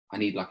 I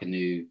need like a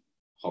new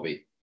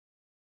hobby.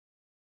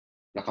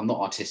 Like I'm not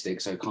artistic,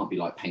 so it can't be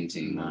like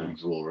painting or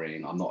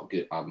drawing. I'm not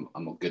good. I'm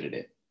not good at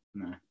it.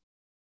 No.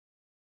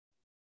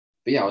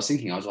 But yeah, I was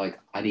thinking. I was like,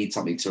 I need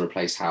something to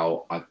replace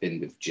how I've been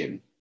with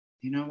gym.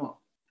 You know what?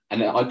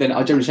 And I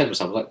generally said to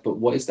myself, like, but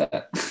what is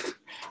that?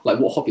 Like,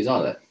 what hobbies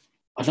are there?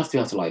 I'd love to be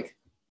able to like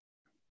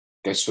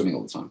go swimming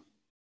all the time.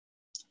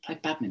 Play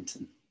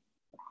badminton.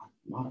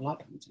 I like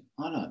badminton.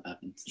 I like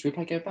badminton. Should we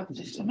play a game of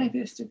badminton? So maybe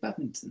let's do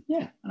badminton.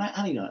 Yeah. And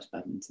Annie likes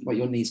badminton. Well,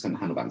 your knees can't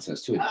handle badminton.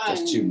 It's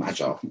just too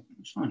agile.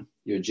 It's fine.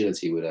 Your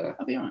agility would...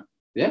 I'll be all right.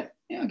 Yeah?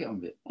 Yeah, I'll get on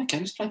with it. Okay,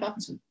 let's play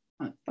badminton.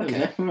 Right,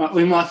 okay.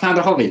 We might have found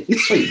a hobby.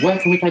 Sweet. Where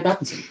can we play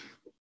badminton?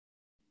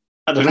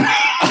 I don't know.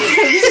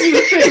 This is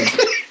the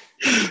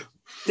thing.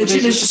 The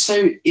gym is just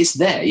so... It's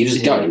there. You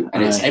just go.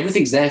 And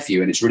everything's there for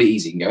you. And it's really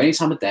easy. You can go any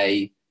time of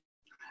day.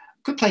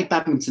 Could play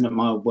badminton at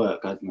my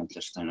work. I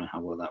just don't know how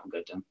well that would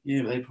go down.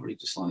 Yeah, but they probably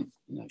just like,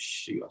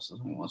 shoot us. I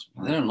don't know what's...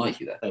 They don't like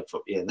you there.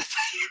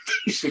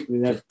 Basically,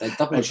 they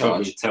double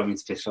charge. Tell me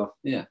to piss off.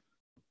 Yeah.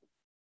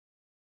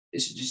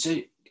 It's just so...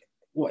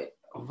 What?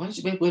 Where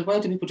do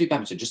people do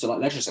badminton? Just at like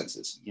leisure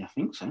centres? Yeah, I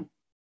think so.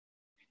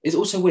 It's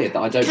also weird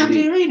that I don't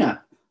Camberley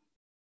Arena.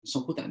 It's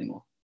not called that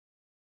anymore.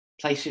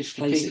 Places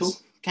for people.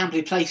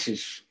 Camberley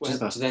Places.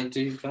 Whatever. Do they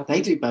do badminton?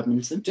 They do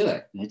badminton. Do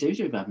they? They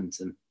do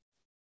badminton.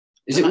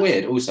 Is it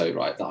weird also,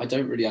 right, that I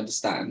don't really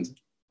understand,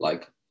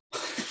 like...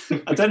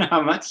 I don't know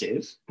how much it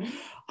is.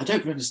 I don't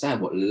really understand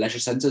what leisure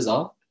centres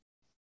are.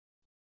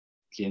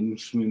 Gym,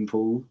 swimming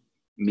pool,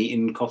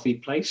 meeting, coffee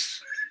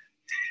place.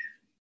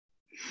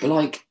 But,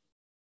 like,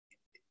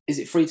 is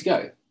it free to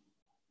go?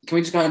 Can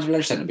we just go into a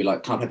leisure centre and be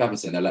like, can I play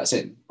badminton and they'll let us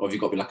in? Or have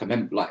you got to be like a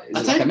member? Like,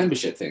 is it like a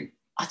membership thing?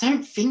 I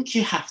don't think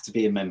you have to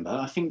be a member.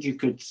 I think you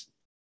could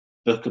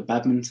book a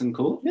badminton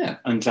court. Yeah.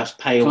 And just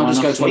pay a one-off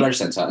fee. Can I just go to a leisure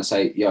centre and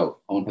say, yo,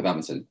 I want to play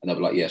badminton? And they'll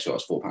be like, yeah, sure,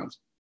 it's £4. Well,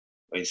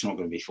 it's not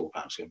going to be £4.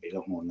 It's going to be a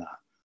lot more than that.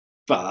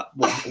 But...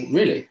 What,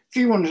 really? If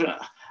you want to...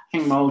 I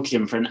think my old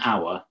gym for an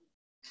hour...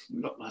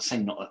 I say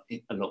not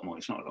a lot more.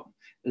 It's not a lot.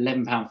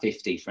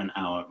 £11.50 for an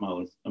hour at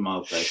my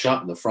old place.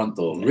 Shut the front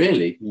door. Yeah.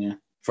 Really? Yeah.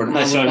 For an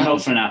hour? Sorry,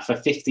 not for an hour. For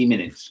 50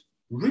 minutes.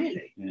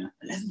 Really? Yeah.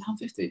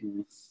 £11.50.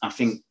 Yeah. I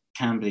think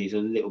Camberley's a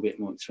little bit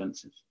more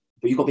expensive.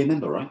 But you've got to be a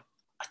member, right?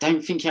 I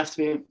don't think you have to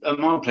be... At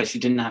my old place,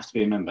 you didn't have to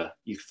be a member.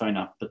 You could phone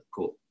up at the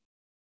court.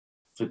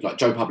 So, like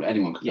Joe Public,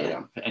 anyone could go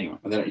down? For anyone.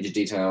 And they don't need your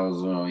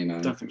details or, I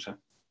don't think so.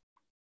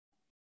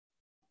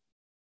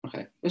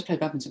 Okay, let's play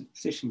badminton.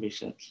 Let's do some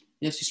research.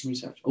 Yeah, let's do some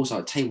research.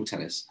 Also, table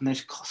tennis. And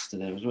there's Costa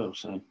there as well,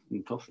 so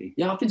and coffee.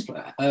 Yeah, I've been to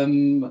play.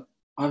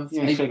 I've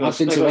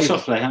been to Ava.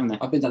 Soft play, haven't they?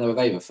 I've been down there with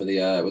Ava for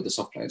the with the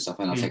soft play and stuff,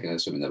 and I've taken her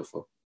swimming there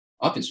before.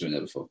 I've been swimming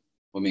there before.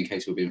 When me and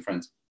Katie were being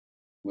friends,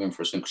 we went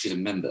for a swim because she's a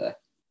member there.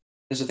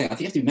 That's the thing. I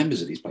think you have to be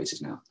members of these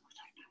places now.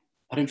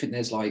 I don't think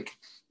there's like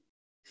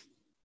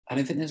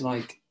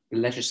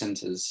leisure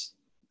centres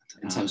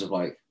in terms of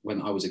like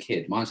when I was a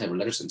kid. My favourite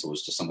leisure centre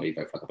was just somewhere you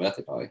go for like a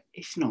birthday party.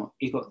 If not,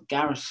 you've got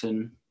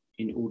Garrison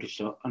in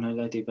Aldershot. I know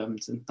they do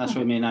badminton. That's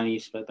where me and Annie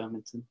used to play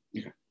badminton.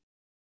 Okay.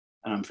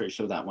 And I'm pretty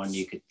sure that one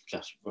you could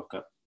just rock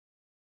up.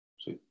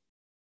 Sweet.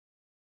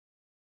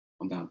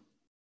 I'm down.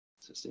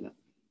 So let's do that.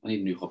 I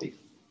need a new hobby.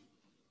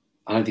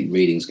 I don't think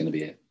reading's going to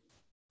be it.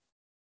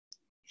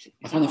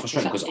 I find that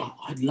frustrating because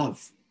I'd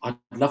love to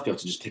be able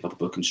to just pick up a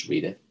book and just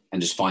read it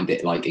and just find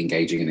it like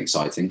engaging and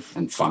exciting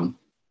and fun.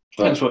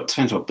 But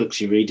depends what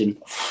books you're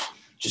reading.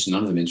 Just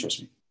none of them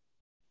interest me.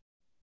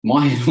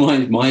 My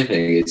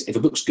thing is, if a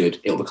book's good,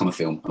 it'll become a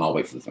film, and I'll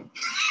wait for the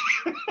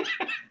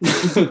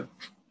film.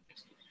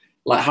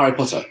 Like Harry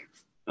Potter.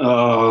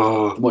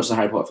 Oh, Watch the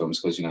Harry Potter films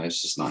because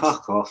it's just nice.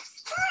 Fuck off.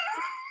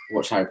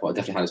 Watch Harry Potter.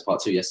 Definitely had his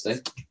part 2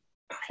 yesterday.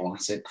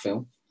 Classic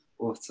film.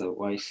 What a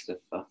waste of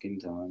fucking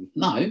time.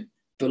 No,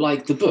 but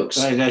like the books.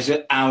 Those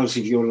are hours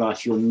of your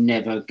life you're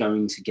never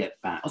going to get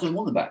back. I don't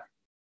want them back.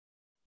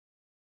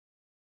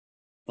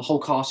 The whole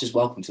cast is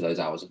welcome to those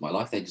hours of my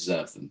life. They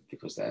deserve them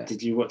because they're...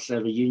 Did you watch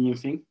their reunion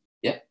thing?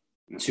 Yeah.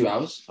 2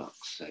 hours.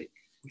 Fuck's sake.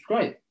 It's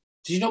great.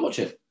 Did you not watch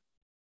it?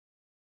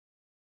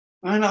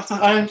 I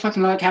don't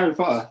fucking like Harry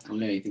Potter. Oh,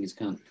 no, you think it's a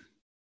cunt.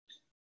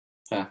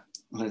 Fair.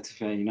 Well, to be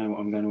fair, you know what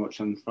I'm going to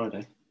watch on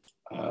Friday?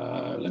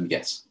 Let me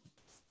guess.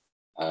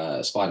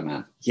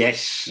 Spider-Man.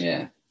 Yes.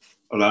 Yeah.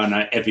 Although I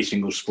know every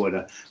single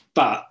spoiler.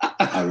 But...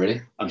 Oh,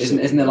 really?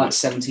 Isn't there like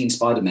 17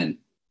 Spider-Men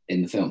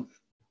in the film?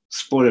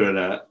 Spoiler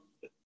alert.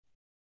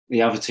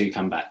 The other two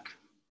come back.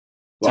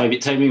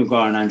 Right. Tobey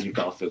Maguire and Andrew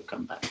Garfield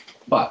come back.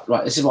 But,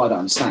 right, this is what I don't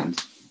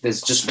understand.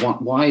 There's just one...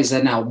 Why is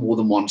there now more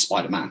than one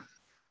Spider-Man?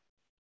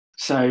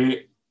 So,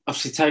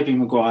 obviously, Tobey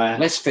Maguire...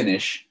 Let's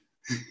finish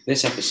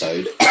this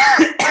episode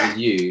with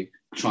you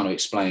trying to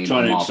explain...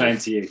 Trying to explain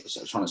to you.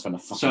 Trying to explain the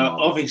fucking So,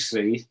 Marvel.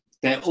 obviously,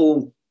 they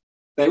all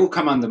they all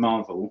come under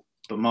Marvel,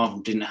 but Marvel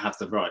didn't have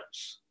the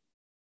rights.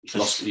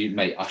 Lost you,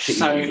 mate.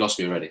 You've lost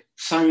me already.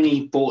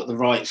 Sony bought the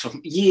rights of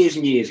years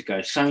and years ago.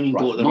 Sony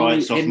bought the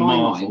rights of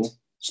Marvel. Mind,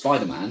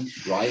 Spider-Man,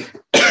 right,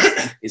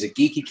 is a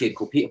geeky kid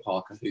called Peter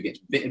Parker who gets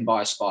bitten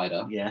by a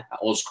spider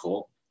at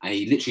Oscorp, and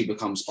he literally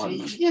becomes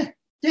Spider-Man.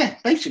 Yeah,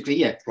 basically,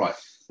 yeah. Right,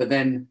 but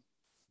then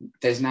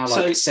there's now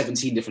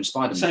 17 different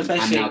Spider-Man,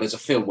 and now there's a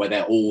film where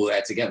they're all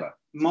there together.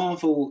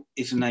 Marvel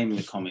is the name of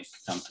the comic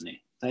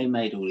company. They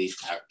made all these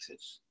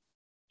characters.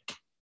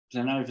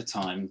 Then over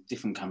time,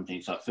 different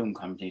companies, like film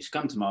companies,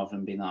 come to Marvel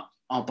and be like,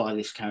 I'll buy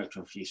this character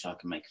off you so I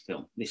can make a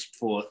film. This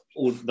before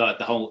all the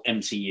whole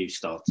MCU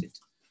started.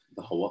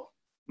 The whole what?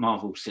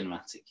 Marvel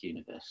Cinematic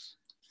Universe.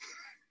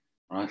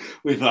 Right.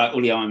 With like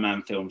all the Iron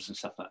Man films and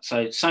stuff like that.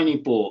 So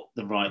Sony bought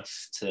the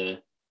rights to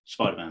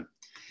Spider-Man.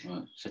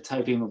 Right. So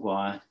Tobey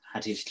Maguire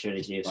had his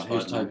trilogy of Spider-Man.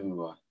 Who's Tobey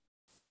Maguire?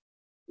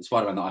 The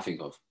Spider-Man that I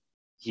think of.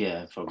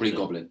 Yeah, probably.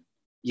 Green Goblin.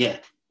 Yeah,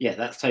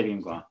 that's Tobey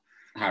Maguire.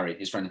 Harry,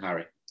 his friend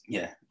Harry.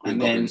 Yeah. Green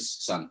Goblin's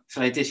son.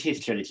 So they did his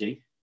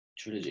trilogy.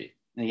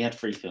 And he had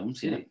 3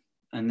 films, yeah.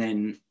 And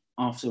then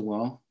after a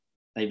while,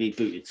 they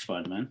rebooted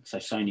Spider-Man. So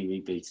Sony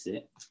rebooted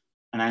it.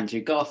 And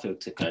Andrew Garfield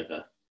took over.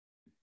 And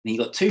he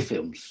got 2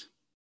 films.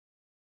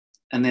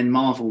 And then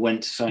Marvel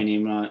went to Sony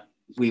and like,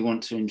 we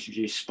want to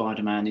introduce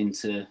Spider-Man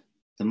into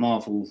the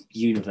Marvel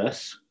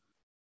universe.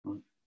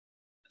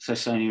 So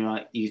Sony were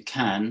like, you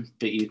can,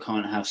 but you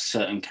can't have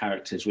certain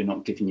characters. We're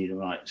not giving you the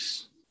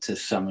rights to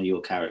some of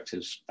your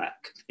characters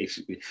back,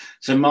 basically.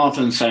 So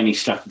Marvel and Sony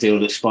struck a deal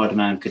that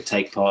Spider-Man could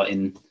take part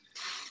in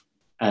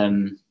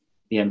the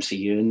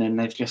MCU, and then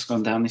they've just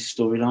gone down this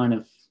storyline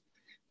of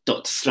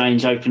Doctor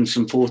Strange opens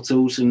some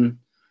portals and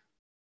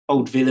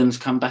old villains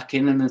come back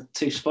in and the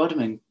 2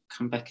 Spider-Men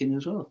come back in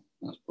as well.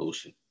 That's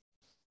bullshit.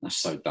 That's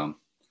so dumb.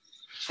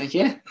 So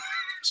yeah.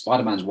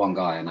 Spider-Man's one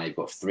guy and now you've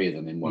got 3 of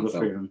them in one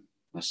film.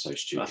 That's so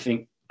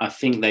stupid. I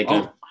think they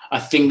go I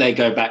think they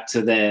go back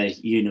to their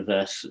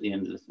universe at the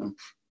end of the film.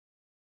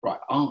 Right.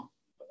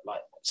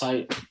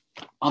 So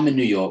I'm in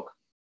New York.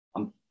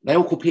 They're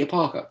all called Peter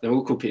Parker. They're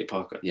all called Peter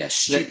Parker. Yeah,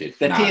 stupid.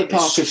 They're Peter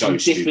Parkers from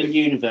different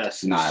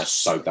universes. No, it's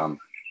so dumb.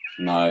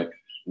 No.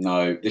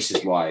 This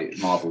is why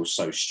Marvel's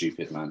so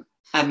stupid, man.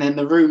 And then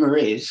the rumour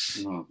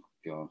is oh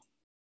god,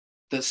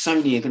 that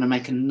Sony are going to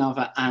make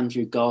another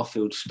Andrew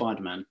Garfield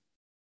Spider-Man,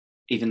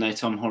 even though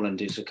Tom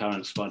Holland is the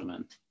current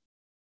Spider-Man.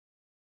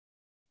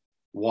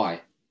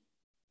 Why?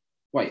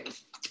 Wait.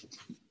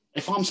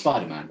 If I'm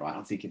Spider-Man, right,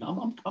 I'm thinking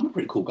I'm a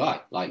pretty cool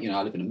guy. Like,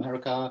 I live in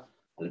America,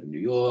 I live in New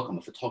York, I'm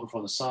a photographer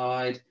on the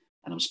side,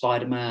 and I'm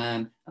Spider-Man,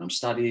 and I'm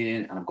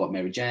studying, and I've got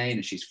Mary Jane,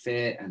 and she's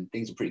fit, and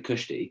things are pretty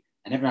cushy.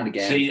 And every now and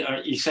again... So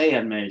you say you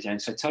had Mary Jane.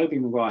 So Tobey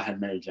Maguire had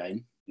Mary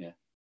Jane. Yeah.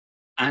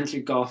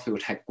 Andrew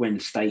Garfield had Gwen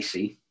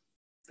Stacy.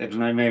 There was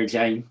no Mary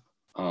Jane.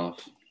 Oh,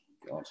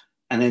 God.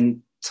 And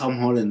then Tom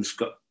Holland's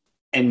got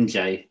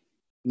MJ,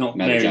 not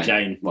Mary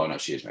Jane. Well, no,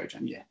 she is Mary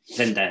Jane. Yeah.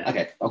 Zendaya.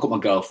 Okay, I've got my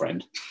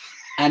girlfriend.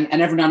 And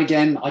every now and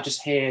again, I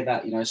just hear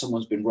that,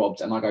 someone's been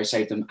robbed and I go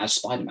save them as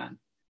Spider-Man.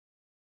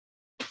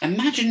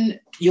 Imagine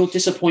your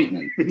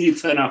disappointment. When you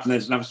turn up and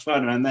there's another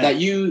Spider-Man there. That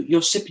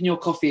you're sipping your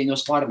coffee in your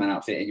Spider-Man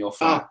outfit in your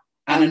flat.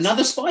 And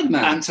another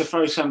Spider-Man. And to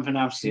throw something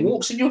else in.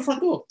 Walks in your front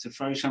door. To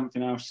throw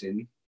something else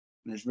in.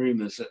 There's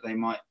rumours that they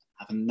might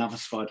have another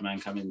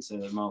Spider-Man come into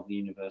the Marvel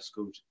Universe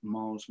called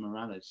Miles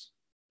Morales.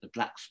 The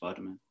Black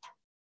Spider-Man.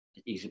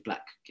 He's a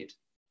black kid.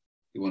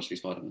 He wants to be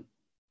Spider-Man.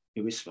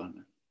 Who is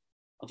Spider-Man?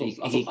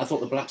 I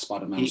thought the Black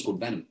Spider-Man was called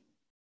Venom.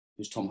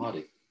 Who's Tom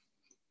Hardy?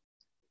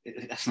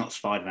 That's not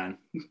Spider-Man.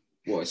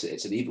 Well,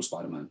 it's an evil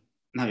Spider-Man.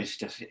 No,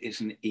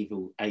 it's an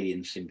evil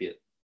alien symbiote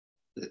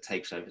that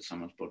takes over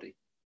someone's body.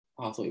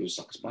 Oh, I thought he was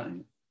like a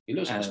Spider-Man. He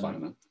looks like a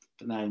Spider-Man.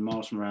 But no,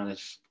 Miles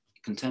Morales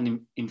can turn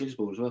him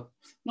invisible as well.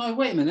 No,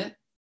 wait a minute.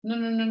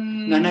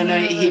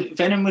 No.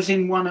 Venom was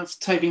in one of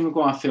Tobey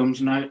Maguire films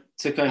and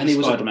took over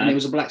Spider-Man. And he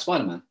was a black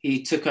Spider-Man.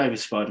 He took over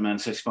Spider-Man,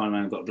 so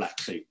Spider-Man got a black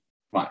suit.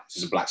 Right, so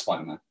he's a black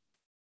Spider-Man.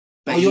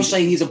 But you're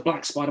saying he's a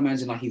black Spider-Man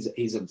as in like he's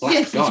a black guy?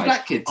 He's a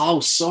black kid.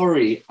 Oh,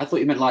 sorry. I thought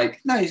you meant like...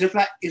 No, he's a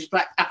black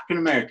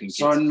African-American kid.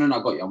 Sorry, no,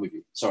 I got you. I'm with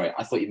you. Sorry,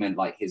 I thought you meant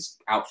like his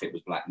outfit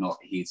was black, not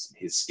his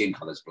skin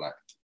colour's black.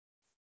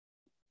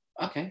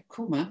 Okay,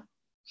 cool, man.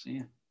 So,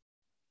 yeah.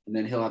 And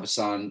then he'll have a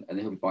son, and then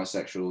he'll be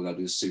bisexual. They'll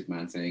do the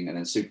Superman thing, and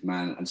then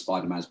Superman and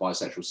Spider-Man's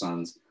bisexual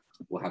sons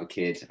will have a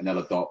kid, and they'll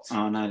adopt.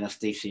 Oh, no, that's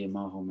DC and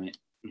Marvel, mate.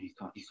 You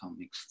can't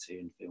mix the two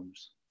in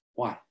films.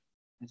 Why?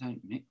 They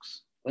don't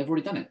mix. They've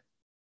already done it.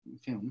 In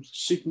films.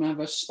 Superman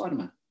versus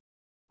Spider-Man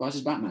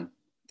versus Batman.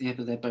 Yeah,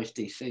 but they're both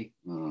DC.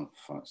 Oh,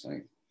 fuck's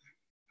sake.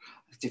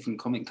 A different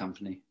comic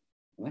company.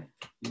 Are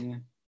they? Yeah.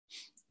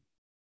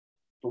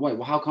 But wait,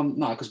 well, how come?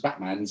 No, because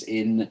Batman's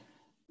in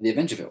the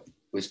Avenger film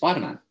with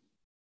Spider-Man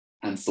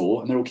and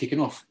Thor, and they're all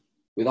kicking off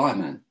with Iron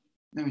Man.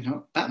 No, he's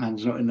not.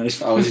 Batman's not in those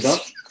films. Oh, is he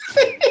not?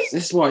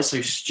 This is why it's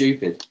so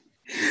stupid.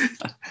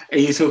 Are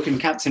you talking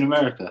Captain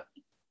America?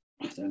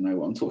 I don't know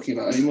what I'm talking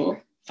about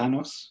anymore.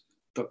 Thanos?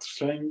 Doctor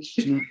Strange?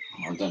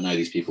 I don't know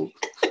these people.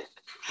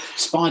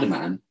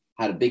 Spider-Man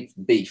had a big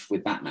beef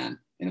with Batman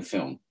in a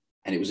film,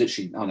 And it was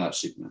literally, oh no, it's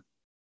Superman.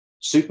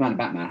 Superman and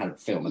Batman had a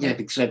film. Yeah,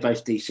 because they're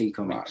both DC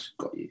comics. Right,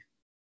 got you.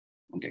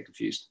 I'm getting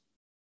confused.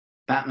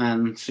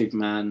 Batman,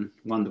 Superman,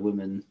 Wonder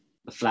Woman,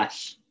 The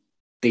Flash,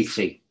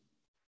 DC.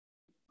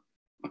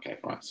 Okay,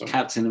 right. Sorry.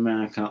 Captain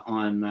America,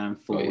 Iron Man,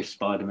 Thor,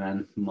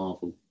 Spider-Man,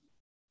 Marvel.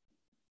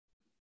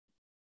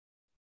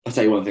 I'll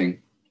tell you one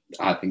thing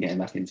I've been getting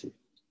back into.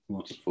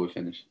 What? Just before we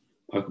finish.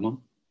 Pokemon.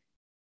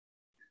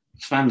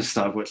 Sam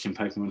started watching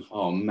Pokemon.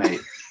 Oh,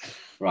 mate.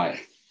 Right.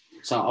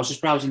 So I was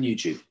just browsing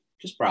YouTube.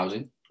 Just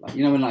browsing. Like,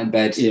 you know, when I'm in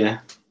bed. Yeah.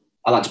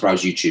 I like to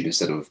browse YouTube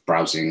instead of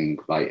browsing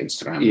like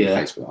Instagram and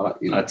Facebook.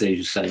 I do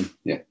the same.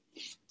 Yeah.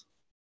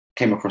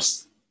 Came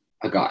across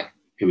a guy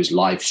who was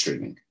live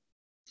streaming.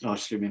 Live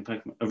streaming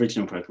Pokemon.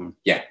 Original Pokemon.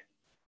 Yeah.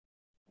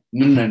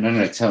 No. No.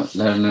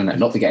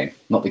 Not the game.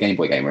 Not the Game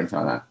Boy game or anything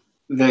like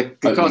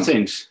that. The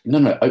cartoons.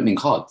 No. Opening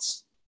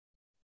cards.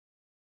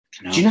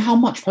 No. Do you know how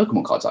much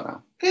Pokemon cards are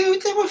now?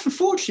 They're worth a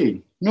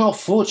fortune. Not a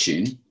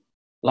fortune.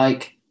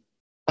 Like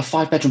a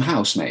 5-bedroom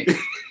house, mate.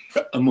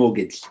 A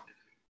mortgage.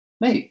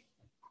 Mate,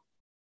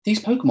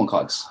 these Pokemon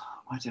cards.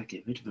 Why did I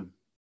get rid of them?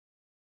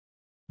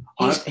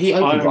 I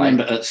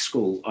remember at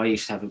school, I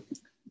used to have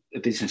a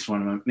business.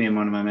 Me and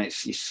one of my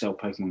mates used to sell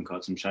Pokemon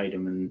cards and trade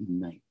them.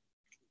 And mate,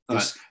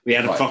 we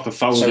had a proper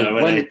folder. So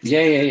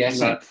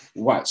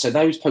right. So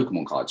those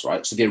Pokemon cards,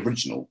 right? So the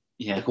original,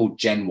 they're called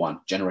Gen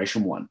 1,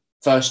 Generation 1.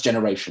 First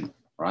generation,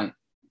 right?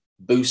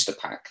 Booster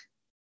pack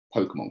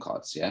Pokemon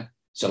cards, yeah?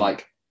 So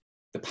like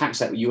the packs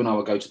that you and I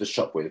would go to the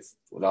shop with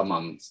our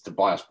mums to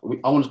buy us. I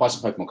wanted to buy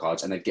some Pokemon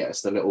cards and they'd get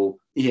us the little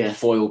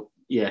foil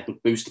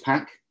booster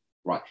pack.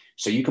 Right.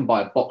 So you can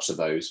buy a box of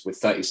those with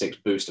 36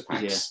 booster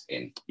packs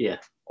in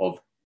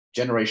of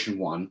Generation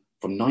 1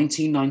 from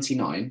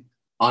 1999,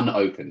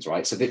 unopened,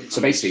 right? So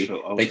basically,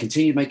 they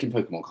continued making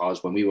Pokemon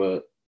cards when we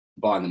were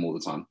buying them all the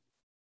time.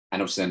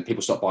 And obviously then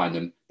people stopped buying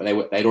them,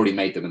 but they'd already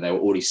made them and they were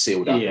already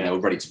sealed up and they were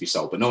ready to be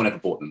sold, but no one ever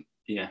bought them.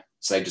 Yeah.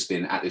 So they've just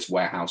been at this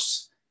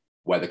warehouse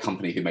where the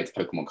company who made the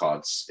Pokemon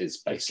cards is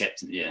based.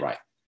 Right.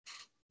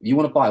 You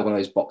want to buy one of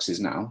those boxes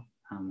now?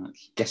 How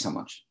much? Guess how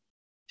much?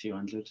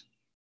 200.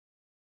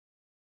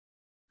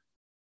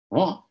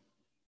 What?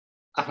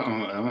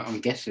 I'm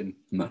guessing.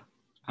 No.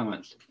 How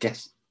much?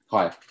 Guess.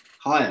 Higher.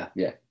 Higher?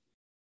 Yeah.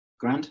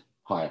 Grand?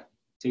 Higher.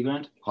 2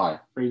 grand?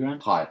 Higher. 3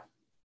 grand? Higher.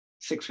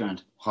 6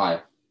 grand?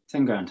 Higher.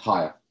 10 grand?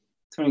 Higher.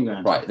 20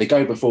 grand? Right. They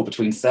go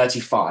between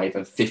 $35,000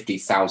 and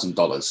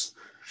 $50,000.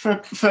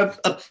 For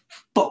a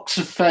box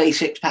of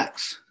 36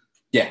 packs?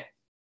 Yeah.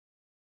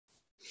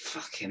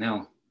 Fucking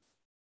hell.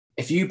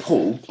 If you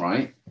pull,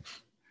 right,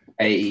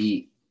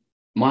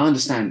 my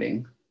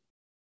understanding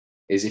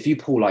is if you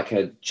pull like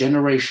a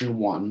Generation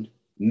 1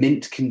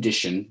 mint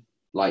condition,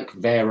 like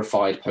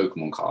verified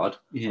Pokemon card,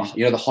 you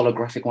know the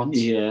holographic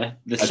ones? Yeah,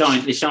 the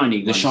shiny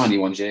ones. The shiny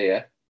ones,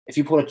 yeah. If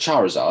you pull a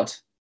Charizard,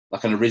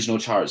 like an original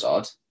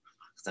Charizard,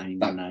 I don't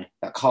even know.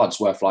 That card's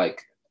worth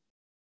like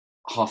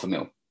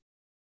 $500,000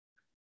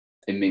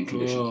 in mint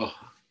condition. Oh,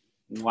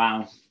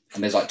 wow.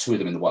 And there's like 2 of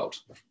them in the world.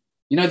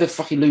 You know the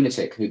fucking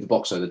lunatic who the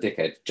boxer, the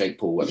dickhead, Jake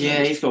Paul.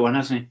 Yeah, he's got one,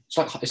 hasn't he?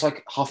 It's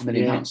like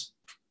 £500,000.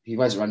 He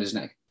wears it around his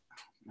neck.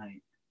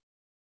 Mate.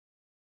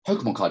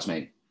 Pokemon cards,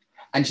 mate.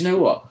 And you know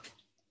what?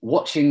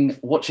 Watching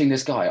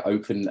this guy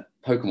open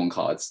Pokemon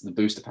cards, the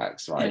booster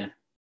packs, right? Yeah.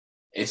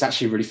 It's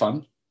actually really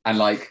fun. And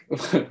like,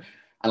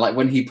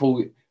 when he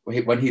I'm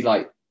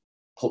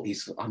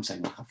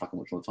saying I fucking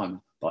watch all the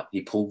time, but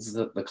he pulls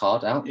the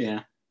card out.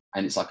 Yeah.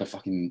 And it's like a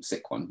fucking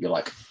sick one. You're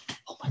like,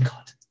 oh my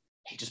God,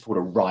 he just pulled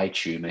a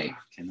Raichu, mate.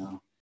 Fucking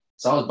hell.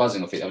 So I was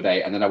buzzing off it the other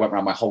day, and then I went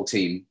around my whole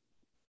team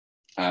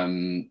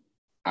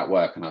at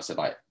work, and I said,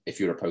 like, if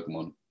you're a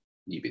Pokemon,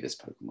 you be this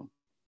Pokemon.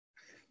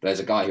 But there's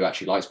a guy who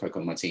actually likes Pokemon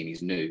on my team.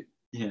 He's new.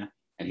 Yeah.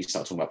 And he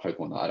started talking about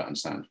Pokemon that I don't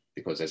understand,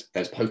 because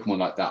there's Pokemon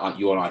like that, aren't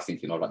you and I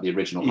thinking of, like the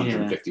original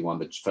 151,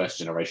 the first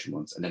generation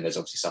ones, and then there's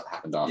obviously stuff that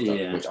happened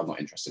after, which I'm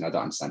not interested in. I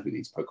don't understand who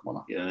these Pokemon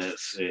are. Yeah,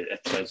 that's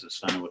episodes of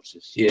Spanner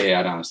Watches.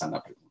 Yeah, I don't understand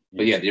that Pokemon. Yeah.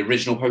 But yeah, the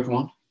original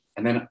Pokemon.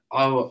 And then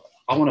I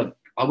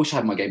wish I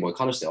had my Game Boy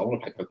Color still. I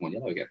want to play Pokemon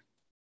Yellow again.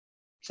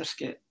 Just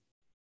get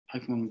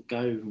Pokemon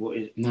Go.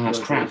 No, it's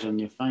crap on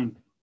your phone.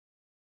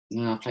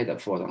 No, I played that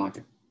before. I don't like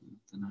it.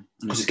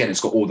 Because again, it's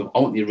got I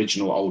want the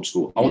original old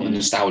school. I want the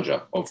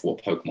nostalgia of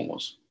what Pokemon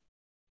was.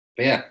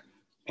 But yeah,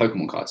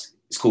 Pokemon cards.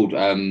 It's called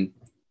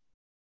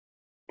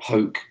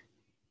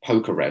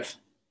Pokerev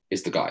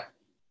is the guy.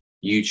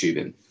 YouTube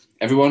him.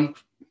 Everyone,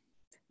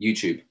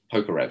 YouTube,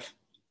 Pokerev.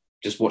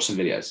 Just watch some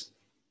videos.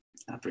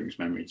 That brings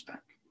memories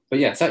back. But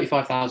yeah,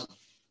 $35,000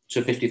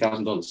 to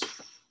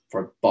 $50,000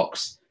 for a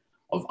box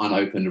of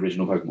unopened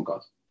original Pokemon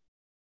cards.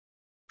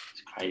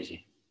 It's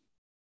crazy.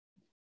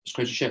 It's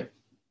crazy shit.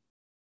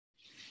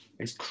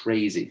 It's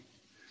crazy.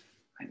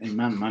 The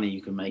amount of money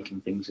you can make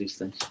in things these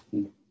days.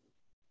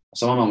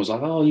 So my mum was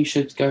like, "Oh, you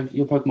should go.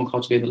 Your Pokemon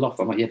cards will be in the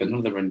loft." I'm like, "Yeah, but none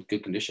of them are in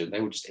good condition. They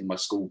were just in my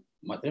school.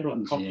 They were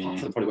like half of them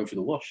probably went through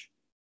the wash.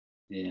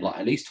 Yeah, like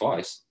at least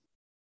twice.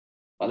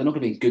 Like they're not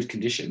going to be in good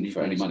condition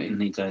for any money.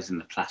 Need those in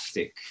the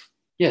plastic.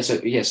 Yeah. So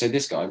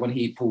this guy, when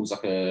he pulls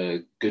like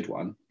a good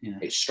one,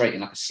 it's straight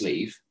in like a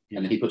sleeve.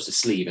 and then he puts the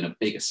sleeve in a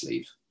bigger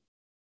sleeve.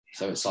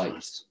 So it's like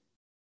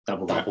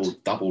double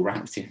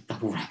wrapping.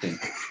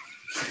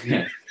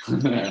 Yeah.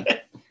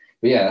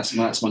 But yeah,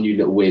 that's my new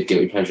little weird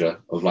guilty pleasure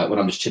of like when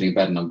I'm just chilling in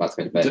bed and I'm about to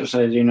go to bed.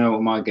 So do you know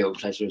what my guilty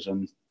pleasure is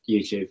on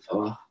YouTube?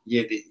 Oh.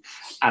 Yeah,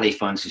 Ali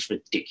finds this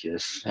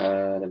ridiculous.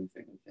 Let me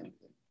think.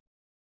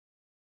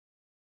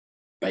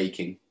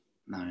 Baking.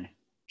 No,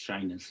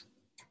 trainers.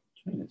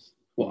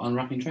 What,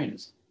 unwrapping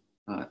trainers?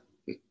 Like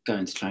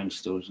going to trainer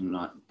stores and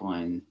like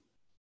buying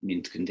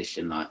mint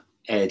condition like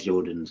Air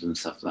Jordans and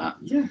stuff like that.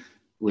 Yeah.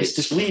 It's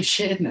just weird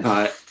shit, isn't it?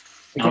 Like,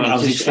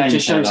 it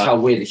just shows how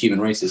weird the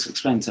human race is.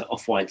 Explain to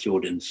Off-White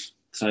Jordans.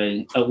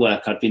 So at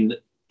work, I'd been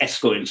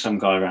escorting some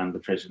guy around the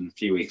prison a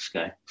few weeks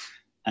ago,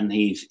 and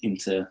he's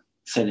into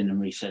selling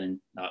and reselling,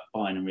 like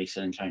buying and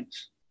reselling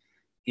trainers.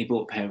 He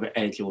bought a pair of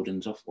Air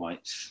Jordans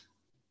Off-Whites.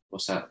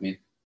 What's that mean?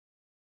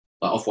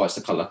 Like Off-White's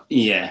the colour?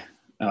 Yeah.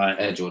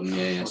 Air Jordan,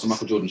 yeah. So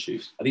Michael Jordan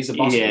shoes. Are these the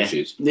basketball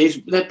shoes?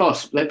 They're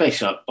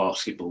basically like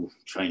basketball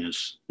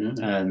trainers.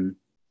 Mm-hmm.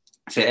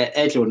 So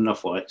Air Jordan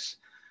Off-Whites.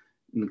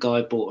 And the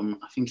guy bought them,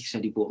 I think he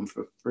said he bought them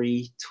for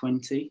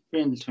 £320.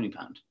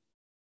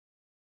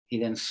 He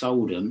then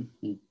sold them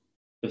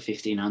for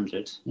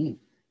 £1,500.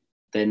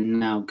 They're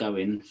now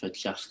going for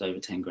just over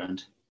 10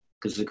 grand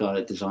because the guy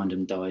that designed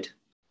them died.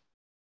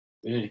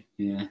 Really?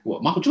 Yeah.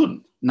 What, Michael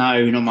Jordan?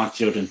 No, not Michael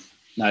Jordan.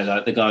 No,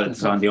 like the guy that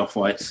designed the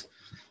Off-Whites.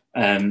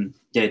 Died, and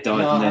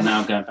they're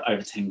now going for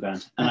over 10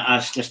 grand. And I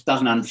just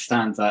doesn't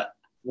understand that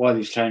why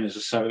these trainers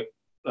are so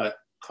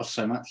cost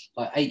so much.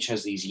 Like H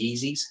has these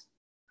Yeezys.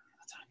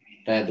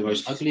 They're the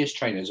most ugliest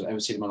trainers I've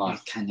ever seen in my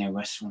life. Kanye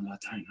West one, I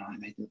don't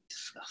like. They look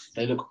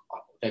disgusting.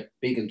 They're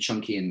big and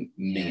chunky and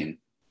mean,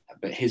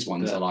 but his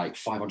ones are like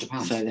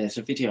 £500. So there's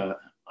a video.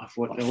 I've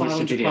watched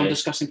a video.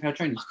 Disgusting pair of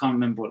trainers. I can't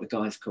remember what the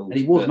guy's called. And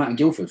he wore them out in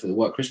Guildford for the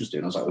work Christmas do.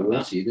 And I was like,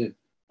 what do you do?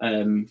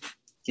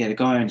 The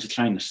guy owns a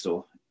trainer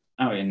store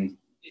out in,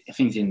 I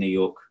think it's in New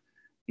York.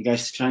 He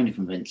goes to trainer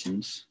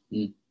conventions.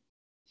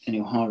 And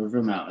he'll hire a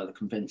room out at the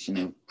convention.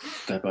 He'll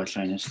go buy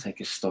trainers, take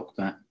his stock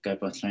back, go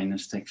buy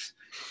trainers,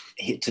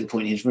 hit to the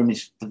point the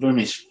room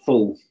is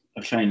full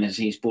of trainers.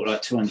 He's bought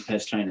like 200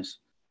 pairs of trainers.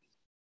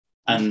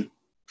 And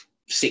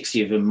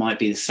 60 of them might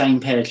be the same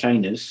pair of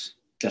trainers,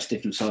 just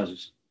different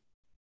sizes.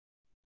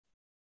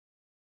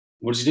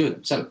 What does he do with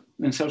them? Sell them?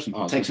 Then sells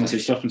them. Takes them to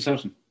the shop and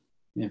sells them.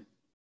 Yeah.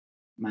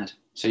 Mad.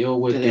 So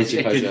your word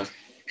guilty pleasure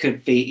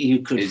could be, you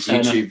could is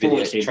YouTube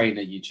videos,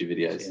 trainer YouTube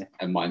videos,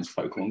 and mine's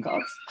Pokemon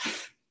cards.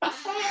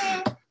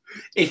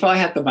 If I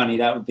had the money,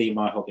 that would be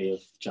my hobby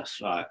of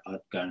just like I'd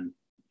go and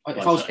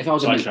if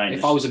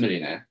I was a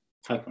millionaire,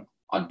 Pokemon.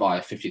 I'd buy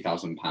a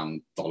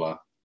 $50,000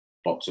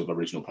 box of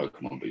original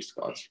Pokemon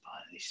booster cards. Buy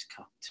at least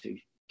two,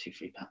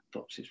 3 pack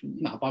boxes.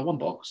 No, I'd buy one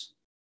box,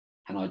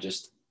 and I'd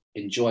just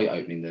enjoy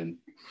opening them,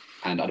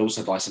 and I'd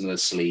also buy some of the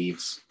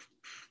sleeves,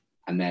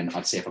 and then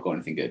I'd see if I got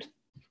anything good.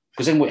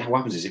 Because then what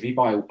happens is if you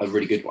buy a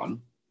really good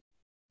one,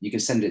 you can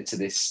send it to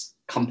this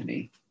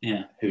company,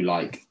 who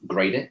like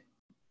grade it.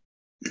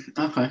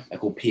 Okay. They're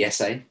called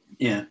PSA.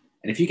 Yeah.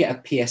 And if you get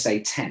a PSA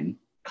 10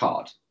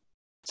 card,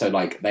 so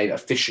like they've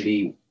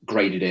officially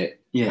graded it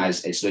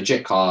as it's a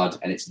legit card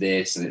and it's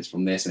this and it's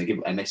from this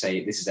and they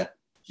say this is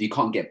you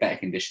can't get better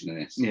condition than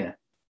this. Yeah.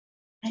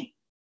 Hey,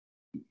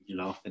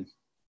 you're laughing.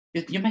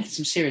 You're making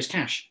some serious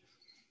cash.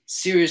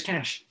 Serious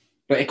cash.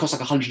 But it costs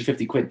like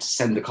 150 quid to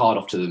send the card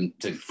off to them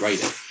to grade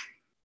it.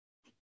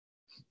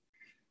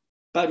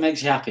 But it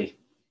makes you happy.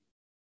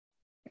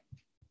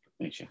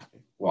 Makes you happy.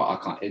 Well, I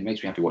can't. It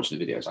makes me happy watching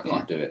the videos. I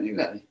can't do it.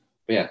 Exactly.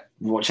 But yeah,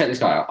 well, check this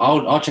guy out.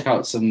 I'll check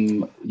out some.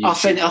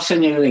 YouTube. I'll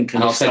send you a link.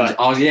 And I'll send.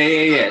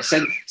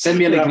 Send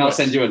me a link and I'll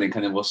send you a link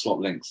and then we'll swap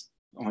links.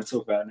 I'm going to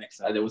talk about it next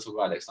time. And then we'll talk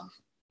about it next time.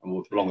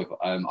 And along with,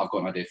 I've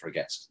got an idea for a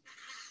guest.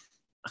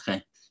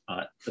 Okay. All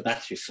right. The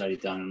battery's slowly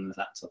down on the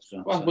laptop.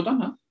 Well, we're done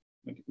now.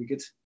 We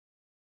good.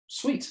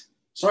 Sweet.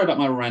 Sorry about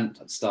my rant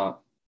at the start.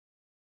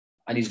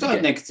 I needed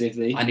to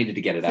negatively. I needed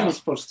to get it out.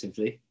 Finish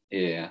positively.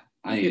 Yeah,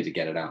 I needed to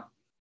get it out.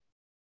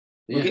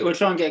 Yeah. We'll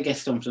try and get a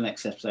guest on for the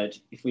next episode.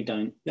 If we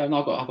don't, I've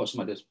got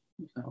some ideas.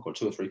 I've got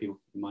 2 or 3 people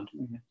in mind.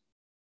 Okay.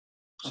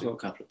 I've got a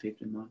couple of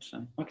people in mind.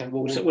 So okay,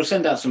 we'll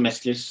send out some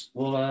messages.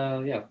 We'll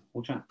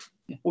chat.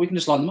 Yeah. Or we can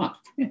just line them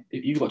up. Yeah,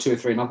 if you've got 2 or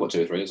 3 and I've got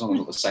 2 or 3, as long as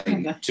it's not the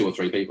same 2 or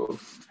 3 people,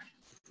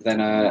 then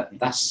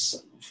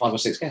that's 5 or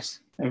 6 guests.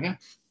 There we go.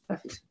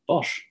 Perfect.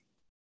 Bosh.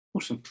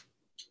 Awesome.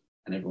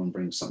 And everyone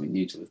brings something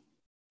new to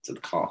the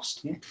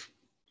cast. Yeah.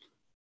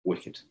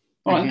 Wicked.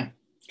 All right,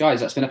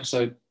 guys, that's been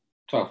episode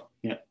 12.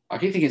 Yeah. I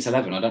keep thinking it's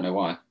 11. I don't know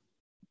why. I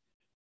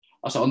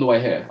was like, on the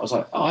way here, I was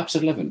like, oh,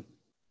 episode 11.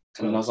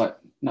 And then I was like,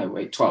 no,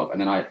 wait, 12.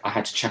 And then I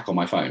had to check on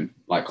my phone,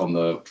 like on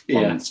the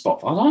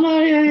spot. I was like, oh, no,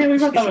 yeah, we've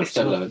done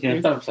episode 11. Yeah.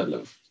 We've done episode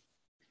 11.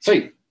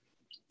 Sweet.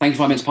 Thank you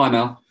for my mince pie,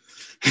 Mel.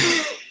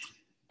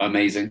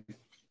 Amazing.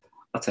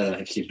 I'll tell her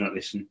if she's not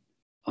listening.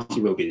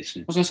 She will be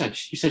listening. I was going to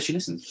say, you said she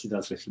listens. She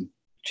does listen.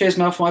 Cheers,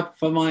 Mel, for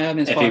my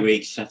mince pie. Every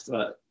week, she has to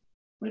like,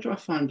 where do I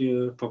find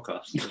your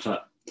podcast? It's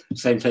like,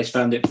 same place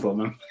found it before,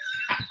 man.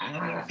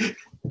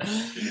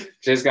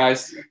 Cheers,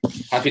 guys.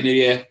 Happy New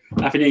Year.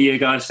 Happy New Year,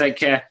 guys. Take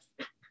care.